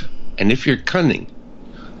smart and if you're cunning,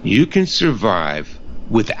 you can survive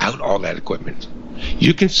without all that equipment.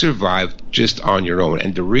 You can survive just on your own.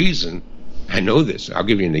 And the reason I know this, I'll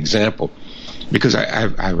give you an example, because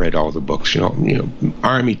I read all the books,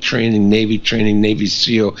 Army training, Navy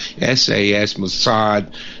SEAL, SAS,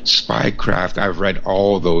 Mossad, Spycraft. I've read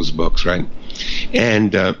all those books, right?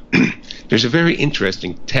 And there's a very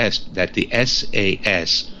interesting test that the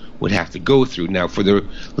SAS would have to go through. Now, for the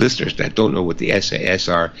listeners that don't know what the SAS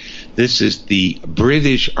are, this is the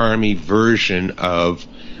British Army version of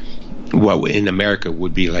what in America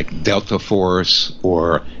would be like Delta Force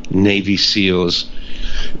or Navy SEALs.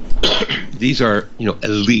 These are,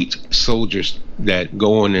 elite soldiers that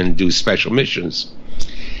go on and do special missions.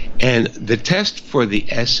 And the test for the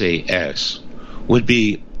SAS would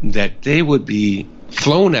be that they would be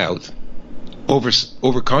flown out over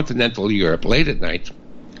continental Europe late at night,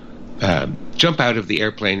 jump out of the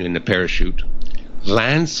airplane in a parachute,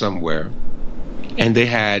 land somewhere, and they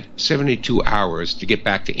had 72 hours to get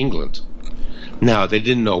back to England. Now, they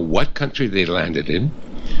didn't know what country they landed in.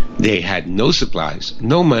 They had no supplies,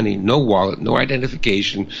 no money, no wallet, no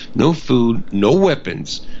identification, no food, no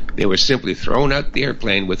weapons. They were simply thrown out the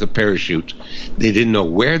airplane with a parachute. They didn't know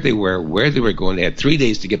where they were going. They had 3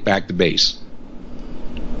 days to get back to base.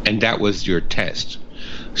 And that was your test.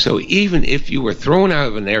 So even if you were thrown out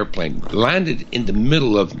of an airplane, landed in the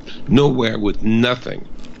middle of nowhere with nothing,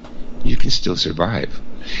 you can still survive.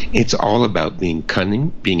 It's all about being cunning,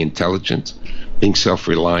 being intelligent, being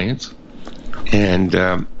self-reliant.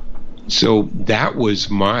 And so that was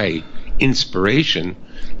my inspiration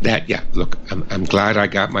that, look, I'm glad I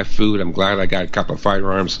got my food. I'm glad I got a couple of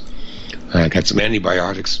firearms. I got some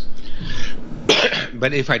antibiotics.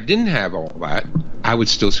 But if I didn't have all that, I would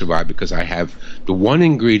still survive because I have the one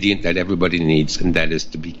ingredient that everybody needs, and that is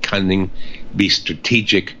to be cunning, be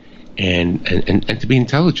strategic, and to be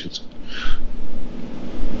intelligent.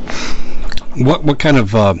 What kind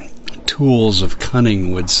of tools of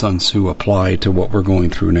cunning would Sun Tzu apply to what we're going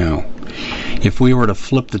through now? If we were to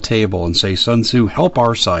flip the table and say, Sun Tzu, help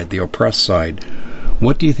our side, the oppressed side,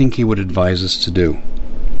 what do you think he would advise us to do?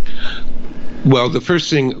 Well, the first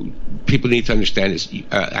thing people need to understand is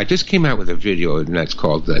I just came out with a video, and that's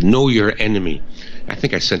called Know Your Enemy. I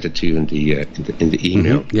think I sent it to you in the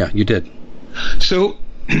email. Mm-hmm. Yeah, you did. So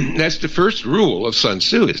that's the first rule of Sun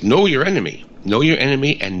Tzu, is know your enemy. Know your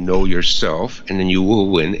enemy and know yourself, and then you will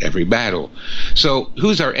win every battle. So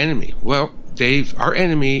who's our enemy? Well, Dave, our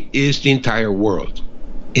enemy is the entire world.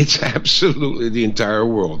 It's absolutely the entire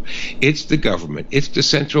world. It's the government. It's the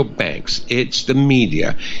central banks. It's the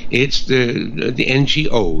media. It's the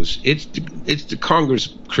NGOs. It's the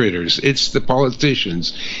Congress critters. It's the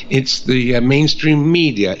politicians. It's the mainstream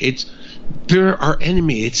media. They're our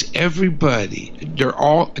enemy. It's everybody. They're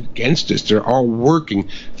all against us. They're all working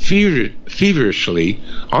feverishly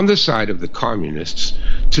on the side of the communists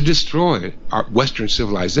to destroy our Western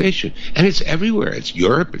civilization. And it's everywhere. It's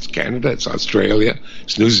Europe, it's Canada, it's Australia,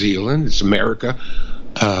 it's New Zealand, it's America.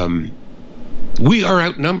 We are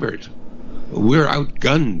outnumbered. We're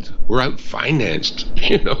outgunned. We're outfinanced.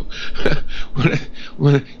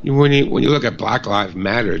 When you look at Black Lives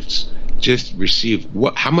Matter, it's just received,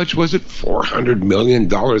 how much was it? $400 million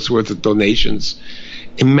worth of donations.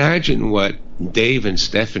 Imagine what Dave and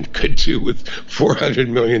Stefan could do with $400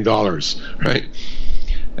 million, right?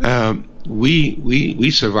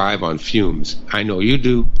 We survive on fumes. I know you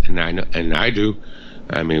do, and I do.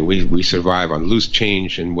 I mean, we survive on loose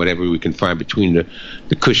change and whatever we can find between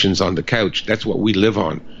the cushions on the couch. That's what we live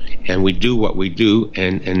on. And we do what we do,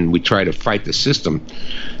 and we try to fight the system.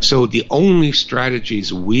 So the only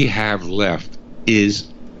strategies we have left is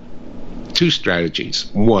two strategies.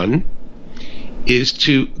 One is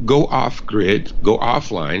to go off-grid, go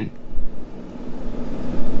offline,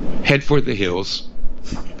 head for the hills,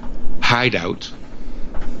 hide out.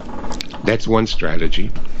 That's one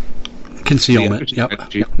strategy. Concealment.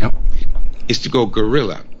 Yep. Is to go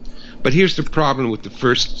guerrilla. But here's the problem with the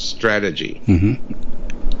first strategy.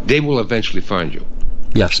 Mm-hmm. They will eventually find you.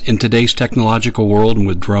 Yes, in today's technological world and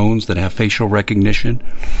with drones that have facial recognition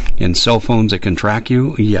and cell phones that can track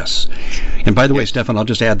you, yes. And by the way, Stefan, I'll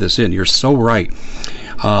just add this in. You're so right.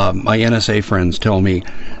 My NSA friends tell me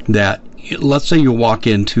that, let's say you walk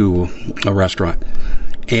into a restaurant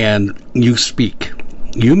and you speak.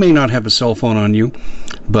 You may not have a cell phone on you,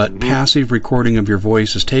 but passive recording of your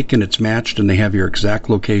voice is taken, it's matched, and they have your exact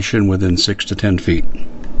location within 6 to 10 feet.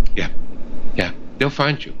 Yeah. They'll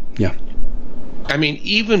find you. Yeah. I mean,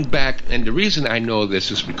 even back, and the reason I know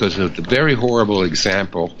this is because of the very horrible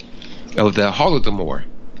example of the Holodomor,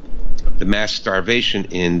 the mass starvation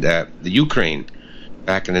in the Ukraine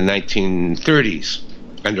back in the 1930s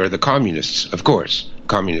under the communists, of course.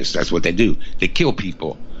 Communists, that's what they do. They kill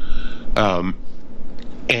people.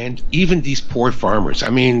 And even these poor farmers, I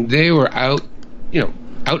mean, they were out in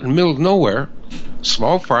the middle of nowhere,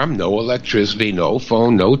 small farm, no electricity, no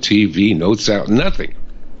phone, no TV, no sound, nothing.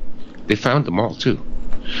 They found them all, too.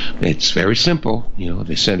 It's very simple.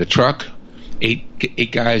 They send a truck,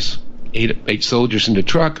 eight guys, eight soldiers in the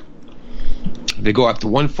truck. They go up to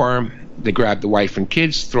one farm, they grab the wife and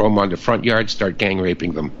kids, throw them on the front yard, start gang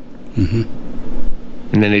raping them.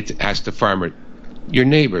 Mm-hmm. And then they ask the farmer, your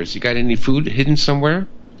neighbors, you got any food hidden somewhere?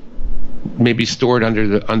 Maybe stored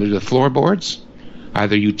under the floorboards?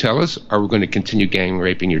 Either you tell us, or we're going to continue gang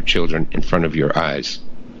raping your children in front of your eyes.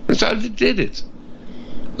 That's how they did it.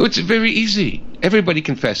 It's very easy. Everybody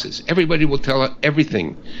confesses. Everybody will tell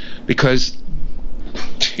everything, because,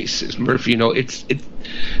 Jesus, Murphy,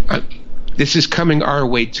 this is coming our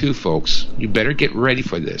way too, folks. You better get ready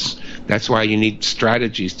for this. That's why you need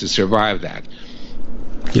strategies to survive that.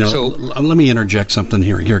 Let me interject something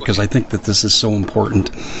here because I think that this is so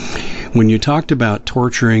important. When you talked about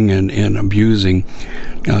torturing and abusing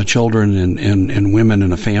children and women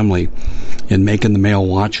in a family and making the male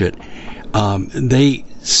watch it, they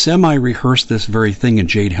semi-rehearsed this very thing in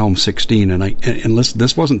Jade Helm 16, and listen,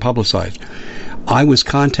 this wasn't publicized. I was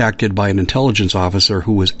contacted by an intelligence officer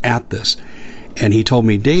who was at this, and he told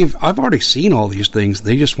me, Dave, I've already seen all these things.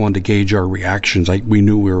 They just wanted to gauge our reactions. We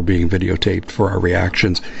knew we were being videotaped for our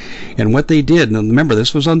reactions. And what they did, and remember,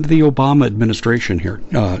 this was under the Obama administration here,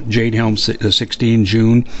 Jade Helm 16,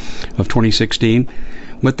 June of 2016.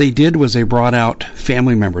 What they did was they brought out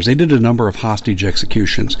family members. They did a number of hostage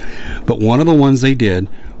executions. But one of the ones they did,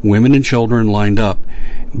 women and children lined up.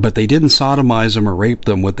 But they didn't sodomize them or rape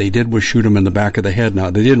them. What they did was shoot them in the back of the head.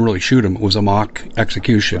 Now, they didn't really shoot them. It was a mock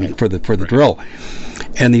execution for the drill.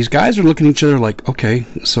 And these guys are looking at each other like, okay,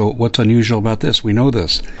 so what's unusual about this? We know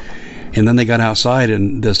this. And then they got outside,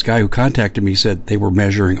 and this guy who contacted me said they were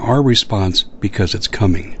measuring our response because it's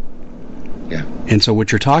coming. Yeah. And so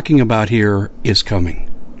what you're talking about here is coming.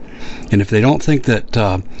 And if they don't think that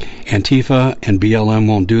Antifa and BLM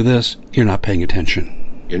won't do this, you're not paying attention.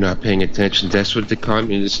 You're not paying attention. That's what the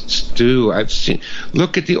communists do. I've seen.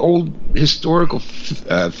 Look at the old historical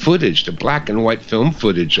footage, the black and white film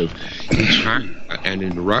footage of in China and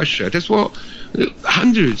in Russia. That's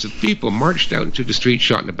hundreds of people marched out into the street,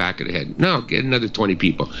 shot in the back of the head. No, get another 20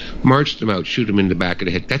 people, marched them out, shoot them in the back of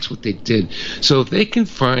the head. That's what they did. So if they can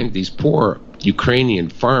find these poor Ukrainian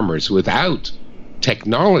farmers without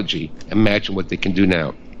technology, imagine what they can do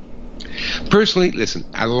now. Personally, listen,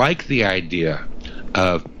 I like the idea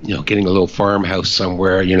of getting a little farmhouse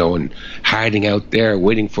somewhere, and hiding out there,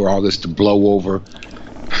 waiting for all this to blow over.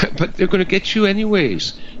 But they're going to get you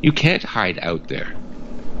anyways. You can't hide out there.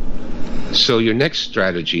 So your next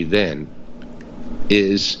strategy then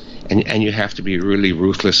is, and you have to be really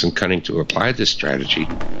ruthless and cunning to apply this strategy,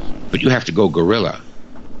 but you have to go guerrilla.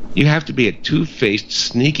 You have to be a two-faced,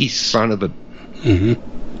 sneaky son of a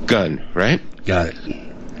gun, right? Got it.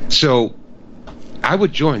 So I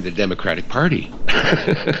would join the Democratic Party.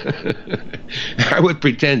 I would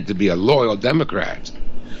pretend to be a loyal Democrat.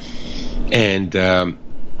 And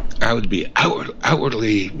I would be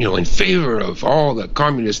outwardly, in favor of all the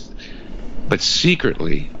communists, but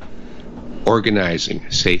secretly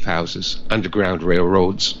organizing safe houses, underground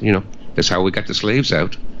railroads. That's how we got the slaves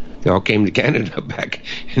out. They all came to Canada back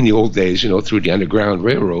in the old days, through the Underground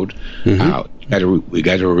Railroad. We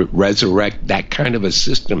got to resurrect that kind of a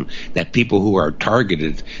system, that people who are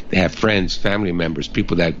targeted, they have friends, family members,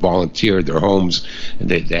 people that volunteer their homes, and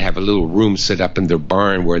they have a little room set up in their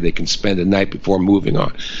barn where they can spend the night before moving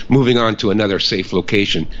on to another safe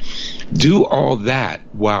location. Do all that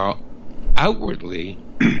while outwardly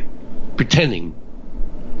pretending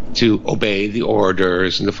to obey the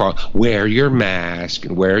orders and wear your mask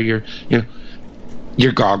and wear your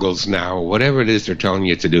goggles now, whatever it is they're telling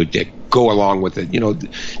you to do, go along with it.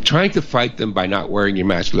 Trying to fight them by not wearing your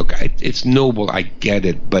mask. Look, it's noble, I get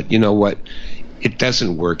it, but you know what? It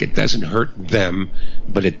doesn't work. It doesn't hurt them,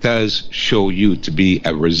 but it does show you to be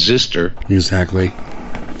a resistor. Exactly.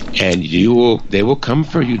 And they will come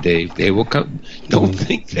for you, Dave. They will come. Don't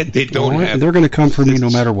think that they don't have. They're going to come for me no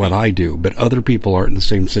matter what I do, but other people aren't in the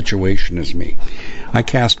same situation as me. I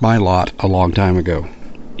cast my lot a long time ago.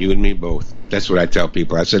 You and me both. That's what I tell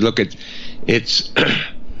people. I said, look, it's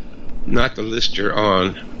not the list you're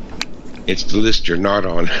on. It's the list you're not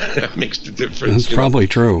on. That makes the difference. That's probably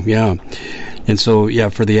true, yeah. And so, yeah,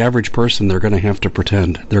 for the average person, they're going to have to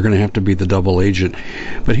pretend. They're going to have to be the double agent.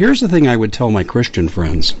 But here's the thing I would tell my Christian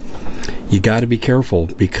friends. You got to be careful,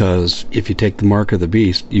 because if you take the mark of the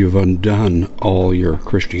beast, you've undone all your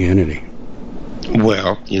Christianity.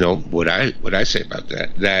 Well, what I say about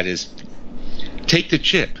that is, take the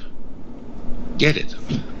chip, get it,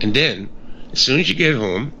 and then as soon as you get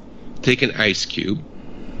home, take an ice cube,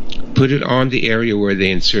 put it on the area where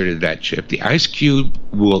they inserted that chip. The ice cube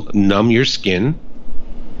will numb your skin.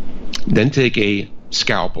 Then take a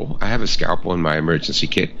scalpel. I have a scalpel in my emergency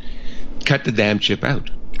kit. Cut the damn chip out.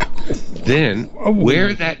 Then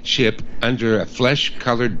wear that chip under a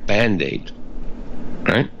flesh-colored Band-Aid.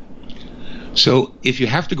 Right? So if you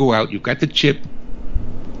have to go out, you've got the chip.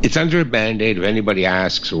 It's under a Band-Aid. If anybody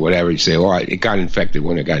asks or whatever, you say, "Oh, it got infected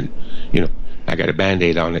when it got, I got a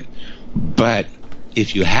Band-Aid on it." But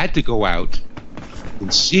if you had to go out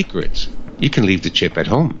in secret, you can leave the chip at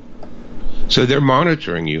home. So they're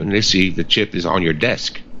monitoring you, and they see the chip is on your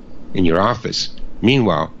desk in your office.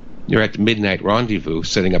 Meanwhile, you're at the midnight rendezvous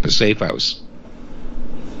setting up a safe house.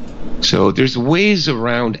 So there's ways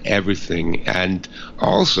around everything. And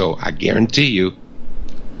also, I guarantee you,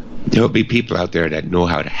 there'll be people out there that know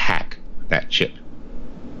how to hack that chip.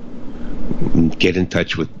 Get in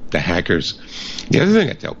touch with the hackers. The other thing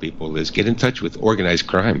I tell people is get in touch with organized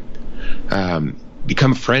crime.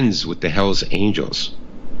 Become friends with the Hells Angels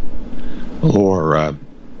or,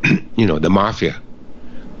 the mafia,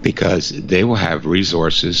 because they will have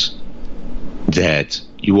resources that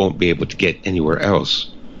you won't be able to get anywhere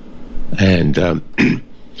else. And,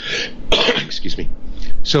 excuse me.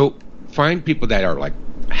 So find people that are like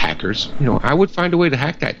hackers. I would find a way to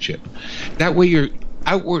hack that chip. That way you're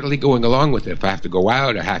outwardly going along with it. If I have to go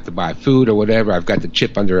out, I have to buy food or whatever, I've got the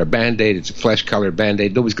chip under a Band-Aid. It's a flesh-colored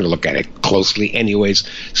Band-Aid. Nobody's going to look at it closely anyways.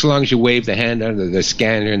 So long as you wave the hand under the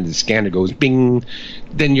scanner and the scanner goes bing,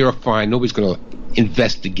 then you're fine. Nobody's going to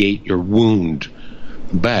investigate your wound.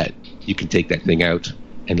 But you can take that thing out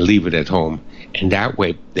and leave it at home. And that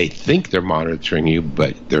way they think they're monitoring you,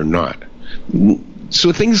 but they're not.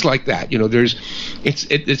 So things like that,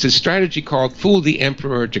 it's a strategy called "Fool the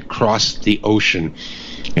Emperor to Cross the Ocean,"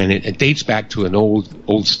 and it dates back to an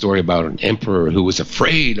old story about an emperor who was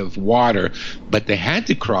afraid of water, but they had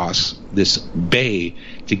to cross this bay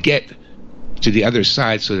to get to the other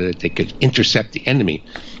side so that they could intercept the enemy.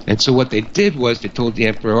 And so what they did was they told the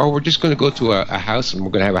emperor, "Oh, we're just going to go to a house and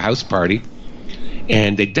we're going to have a house party."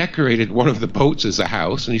 And they decorated one of the boats as a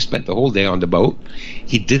house, and he spent the whole day on the boat.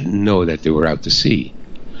 He didn't know that they were out to sea.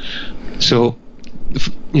 So,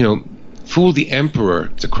 fool the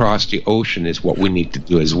emperor to cross the ocean is what we need to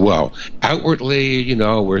do as well. Outwardly,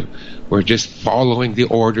 we're just following the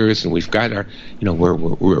orders, and we've got our,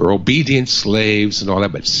 we're obedient slaves and all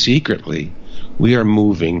that. But secretly, we are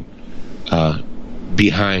moving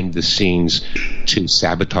behind the scenes to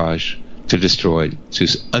sabotage, to destroy, to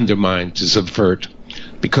undermine, to subvert.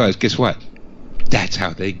 Because guess what? That's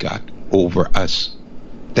how they got over us.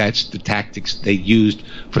 That's the tactics they used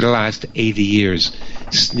for the last 80 years,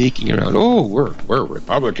 sneaking around. Oh, we're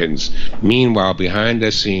Republicans. Meanwhile, behind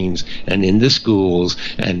the scenes and in the schools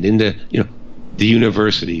and in the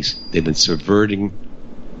universities, they've been subverting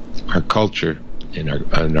our culture and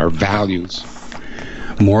our values.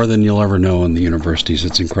 More than you'll ever know in the universities.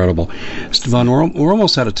 It's incredible. Stefan, we're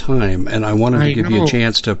almost out of time, and I wanted to give you a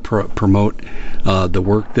chance to promote the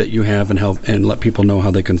work that you have and help and let people know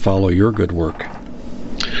how they can follow your good work.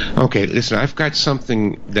 Okay, listen, I've got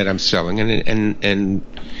something that I'm selling, and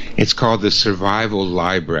it's called the Survival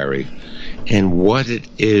Library. And what it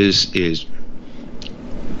is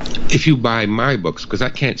if you buy my books, because I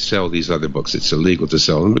can't sell these other books, it's illegal to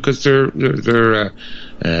sell them because they're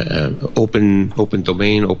open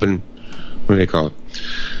domain, what do they call it?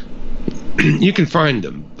 You can find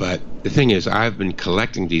them, but the thing is, I've been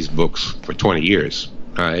collecting these books for 20 years.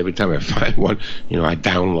 Every time I find one, I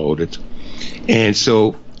download it. And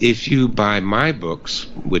so if you buy my books,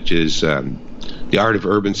 which is The Art of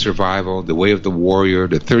Urban Survival, The Way of the Warrior,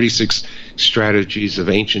 The 36 Strategies of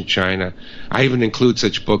Ancient China. I even include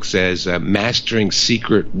such books as Mastering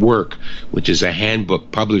Secret Work, which is a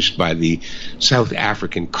handbook published by the South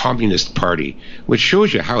African Communist Party, which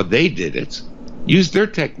shows you how they did it. Use their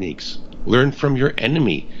techniques. Learn from your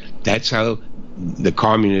enemy. That's how the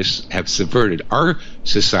communists have subverted our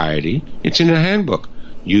society. It's in a handbook.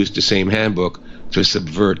 Use the same handbook to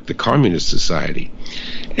subvert the communist society.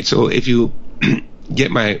 And so if you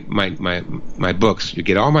get my books, you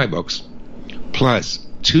get all my books, plus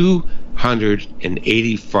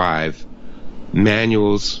 285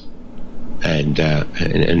 manuals and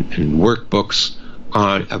workbooks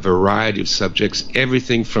on a variety of subjects,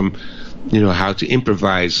 everything from how to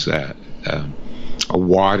improvise a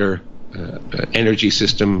water energy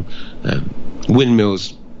system,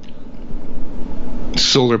 windmills,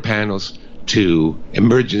 solar panels, to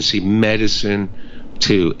emergency medicine,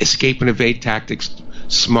 to escape and evade tactics,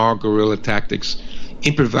 small guerrilla tactics,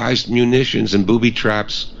 improvised munitions and booby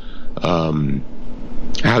traps, how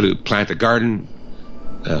to plant a garden,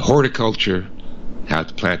 horticulture, how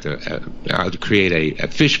to create a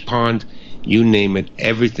fish pond. You name it,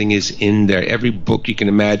 everything is in there. Every book you can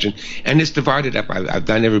imagine, and it's divided up. I've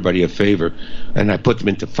done everybody a favor, and I put them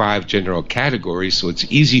into 5 general categories, so it's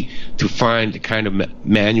easy to find the kind of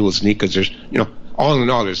manuals need. Because there's, all in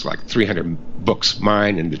all, there's like 300 books,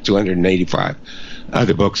 mine and the 285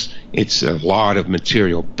 other books. It's a lot of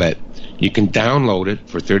material, but you can download it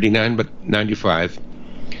for $39.95.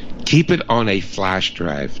 Keep it on a flash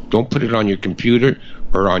drive. Don't put it on your computer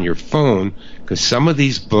or on your phone, because some of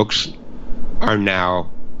these books are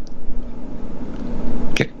now,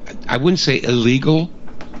 I wouldn't say illegal,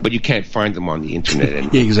 but you can't find them on the internet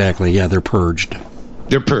anymore. Exactly, yeah, they're purged.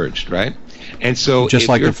 They're purged, right? And so, just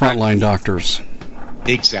like the frontline doctors.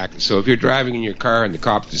 Exactly. So if you're driving in your car and the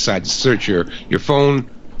cops decide to search your phone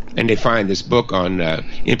and they find this book on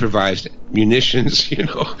improvised munitions,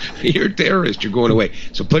 you're a terrorist, you're going away.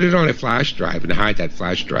 So put it on a flash drive and hide that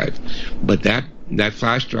flash drive. But that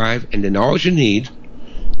flash drive, and then all you need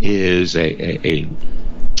is a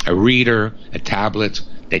reader, a tablet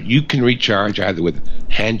that you can recharge either with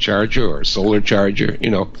hand charger or a solar charger,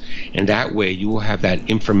 and that way you will have that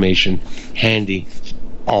information handy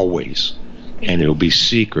always, and it'll be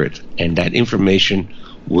secret, and that information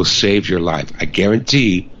will save your life. I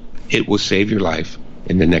guarantee it will save your life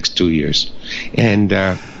in the next 2 years. And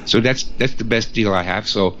so that's the best deal I have.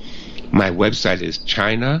 So my website is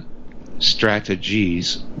China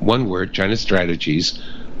Strategies, one word,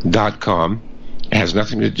 ChinaStrategies.com. It has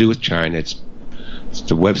nothing to do with China. It's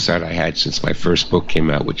the website I had since my first book came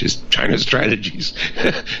out, which is China Strategies.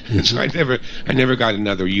 So I never got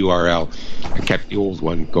another URL. I kept the old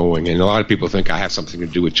one going, and a lot of people think I have something to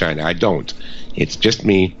do with China. I don't. It's just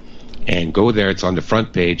me. And go there. It's on the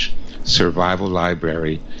front page, Survival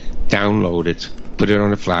Library. Download it. Put it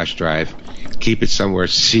on a flash drive. Keep it somewhere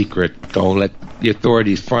secret. Don't let the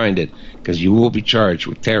authorities find it, because you will be charged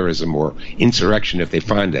with terrorism or insurrection if they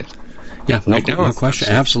find it. Yeah, no question.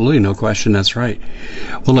 Absolutely, no question. That's right.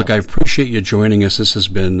 Well, look, I appreciate you joining us. This has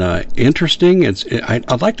been interesting.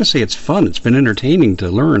 I'd like to say it's fun. It's been entertaining to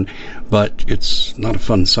learn, but it's not a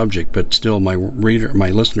fun subject. But still, my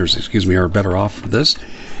listeners, are better off for this.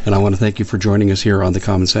 And I want to thank you for joining us here on The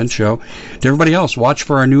Common Sense Show. To everybody else, watch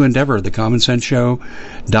for our new endeavor,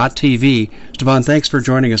 thecommonsenseshow.tv. Stefan, thanks for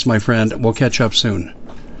joining us, my friend. We'll catch up soon.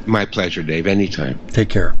 My pleasure, Dave. Anytime. Take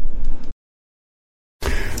care.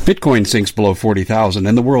 Bitcoin sinks below 40,000,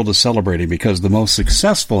 and the world is celebrating because the most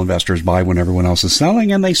successful investors buy when everyone else is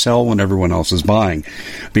selling, and they sell when everyone else is buying.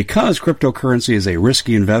 Because cryptocurrency is a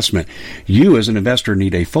risky investment, you as an investor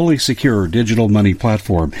need a fully secure digital money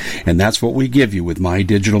platform, and that's what we give you with My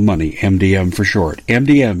Digital Money, MDM for short.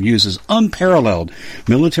 MDM uses unparalleled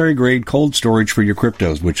military-grade cold storage for your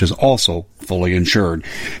cryptos, which is also fully insured.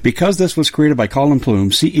 Because this was created by Colin Plume,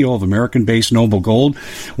 CEO of American-based Noble Gold,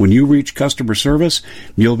 when you reach customer service,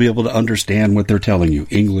 you'll be able to understand what they're telling you.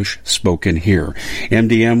 English spoken here.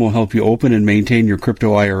 MDM will help you open and maintain your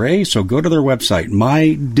crypto IRA, so go to their website,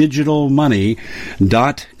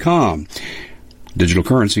 mydigitalmoney.com. Digital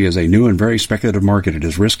currency is a new and very speculative market. It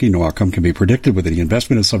is risky. No outcome can be predicted. With any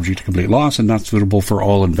investment is subject to complete loss and not suitable for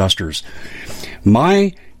all investors.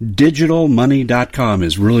 MyDigitalMoney.com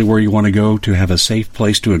is really where you want to go to have a safe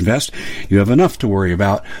place to invest. You have enough to worry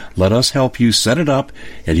about. Let us help you set it up,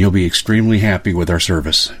 and you'll be extremely happy with our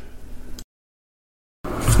service.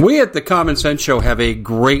 We at The Common Sense Show have a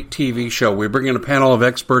great TV show. We bring in a panel of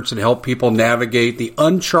experts that help people navigate the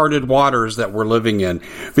uncharted waters that we're living in.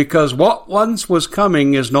 Because what once was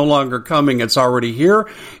coming is no longer coming. It's already here,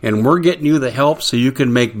 and we're getting you the help so you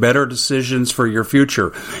can make better decisions for your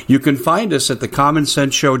future. You can find us at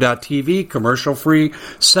thecommonsenseshow.tv, commercial-free,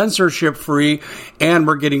 censorship-free, and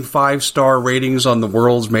we're getting 5-star ratings on the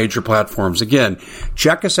world's major platforms. Again,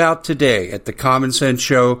 check us out today at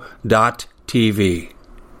thecommonsenseshow.tv.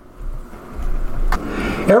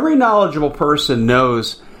 Every knowledgeable person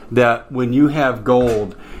knows that when you have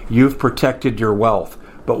gold, you've protected your wealth.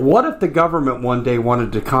 But what if the government one day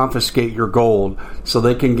wanted to confiscate your gold so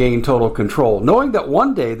they can gain total control, knowing that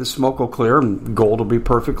one day the smoke will clear and gold will be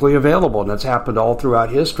perfectly available, and that's happened all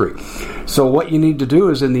throughout history. So what you need to do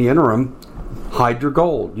is, in the interim, hide your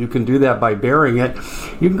gold. You can do that by burying it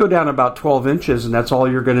You can go down about 12 inches, and that's all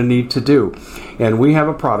you're going to need to do. And we have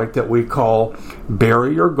a product that we call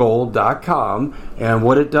buryyourgold.com, and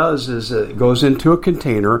what it does is it goes into a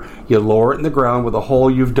container. You lower it in the ground with a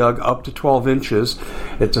hole you've dug up to 12 inches.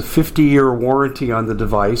 It's a 50-year warranty on the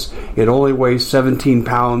device. It only weighs 17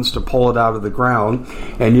 pounds to pull it out of the ground,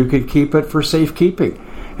 and you can keep it for safekeeping.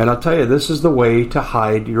 And I'll tell you, this is the way to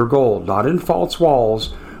hide your gold. Not in false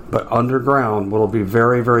walls, but underground, will be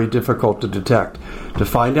very, very difficult to detect. To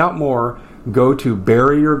find out more, go to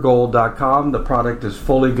buryyourgold.com. The product is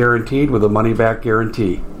fully guaranteed with a money-back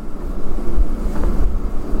guarantee.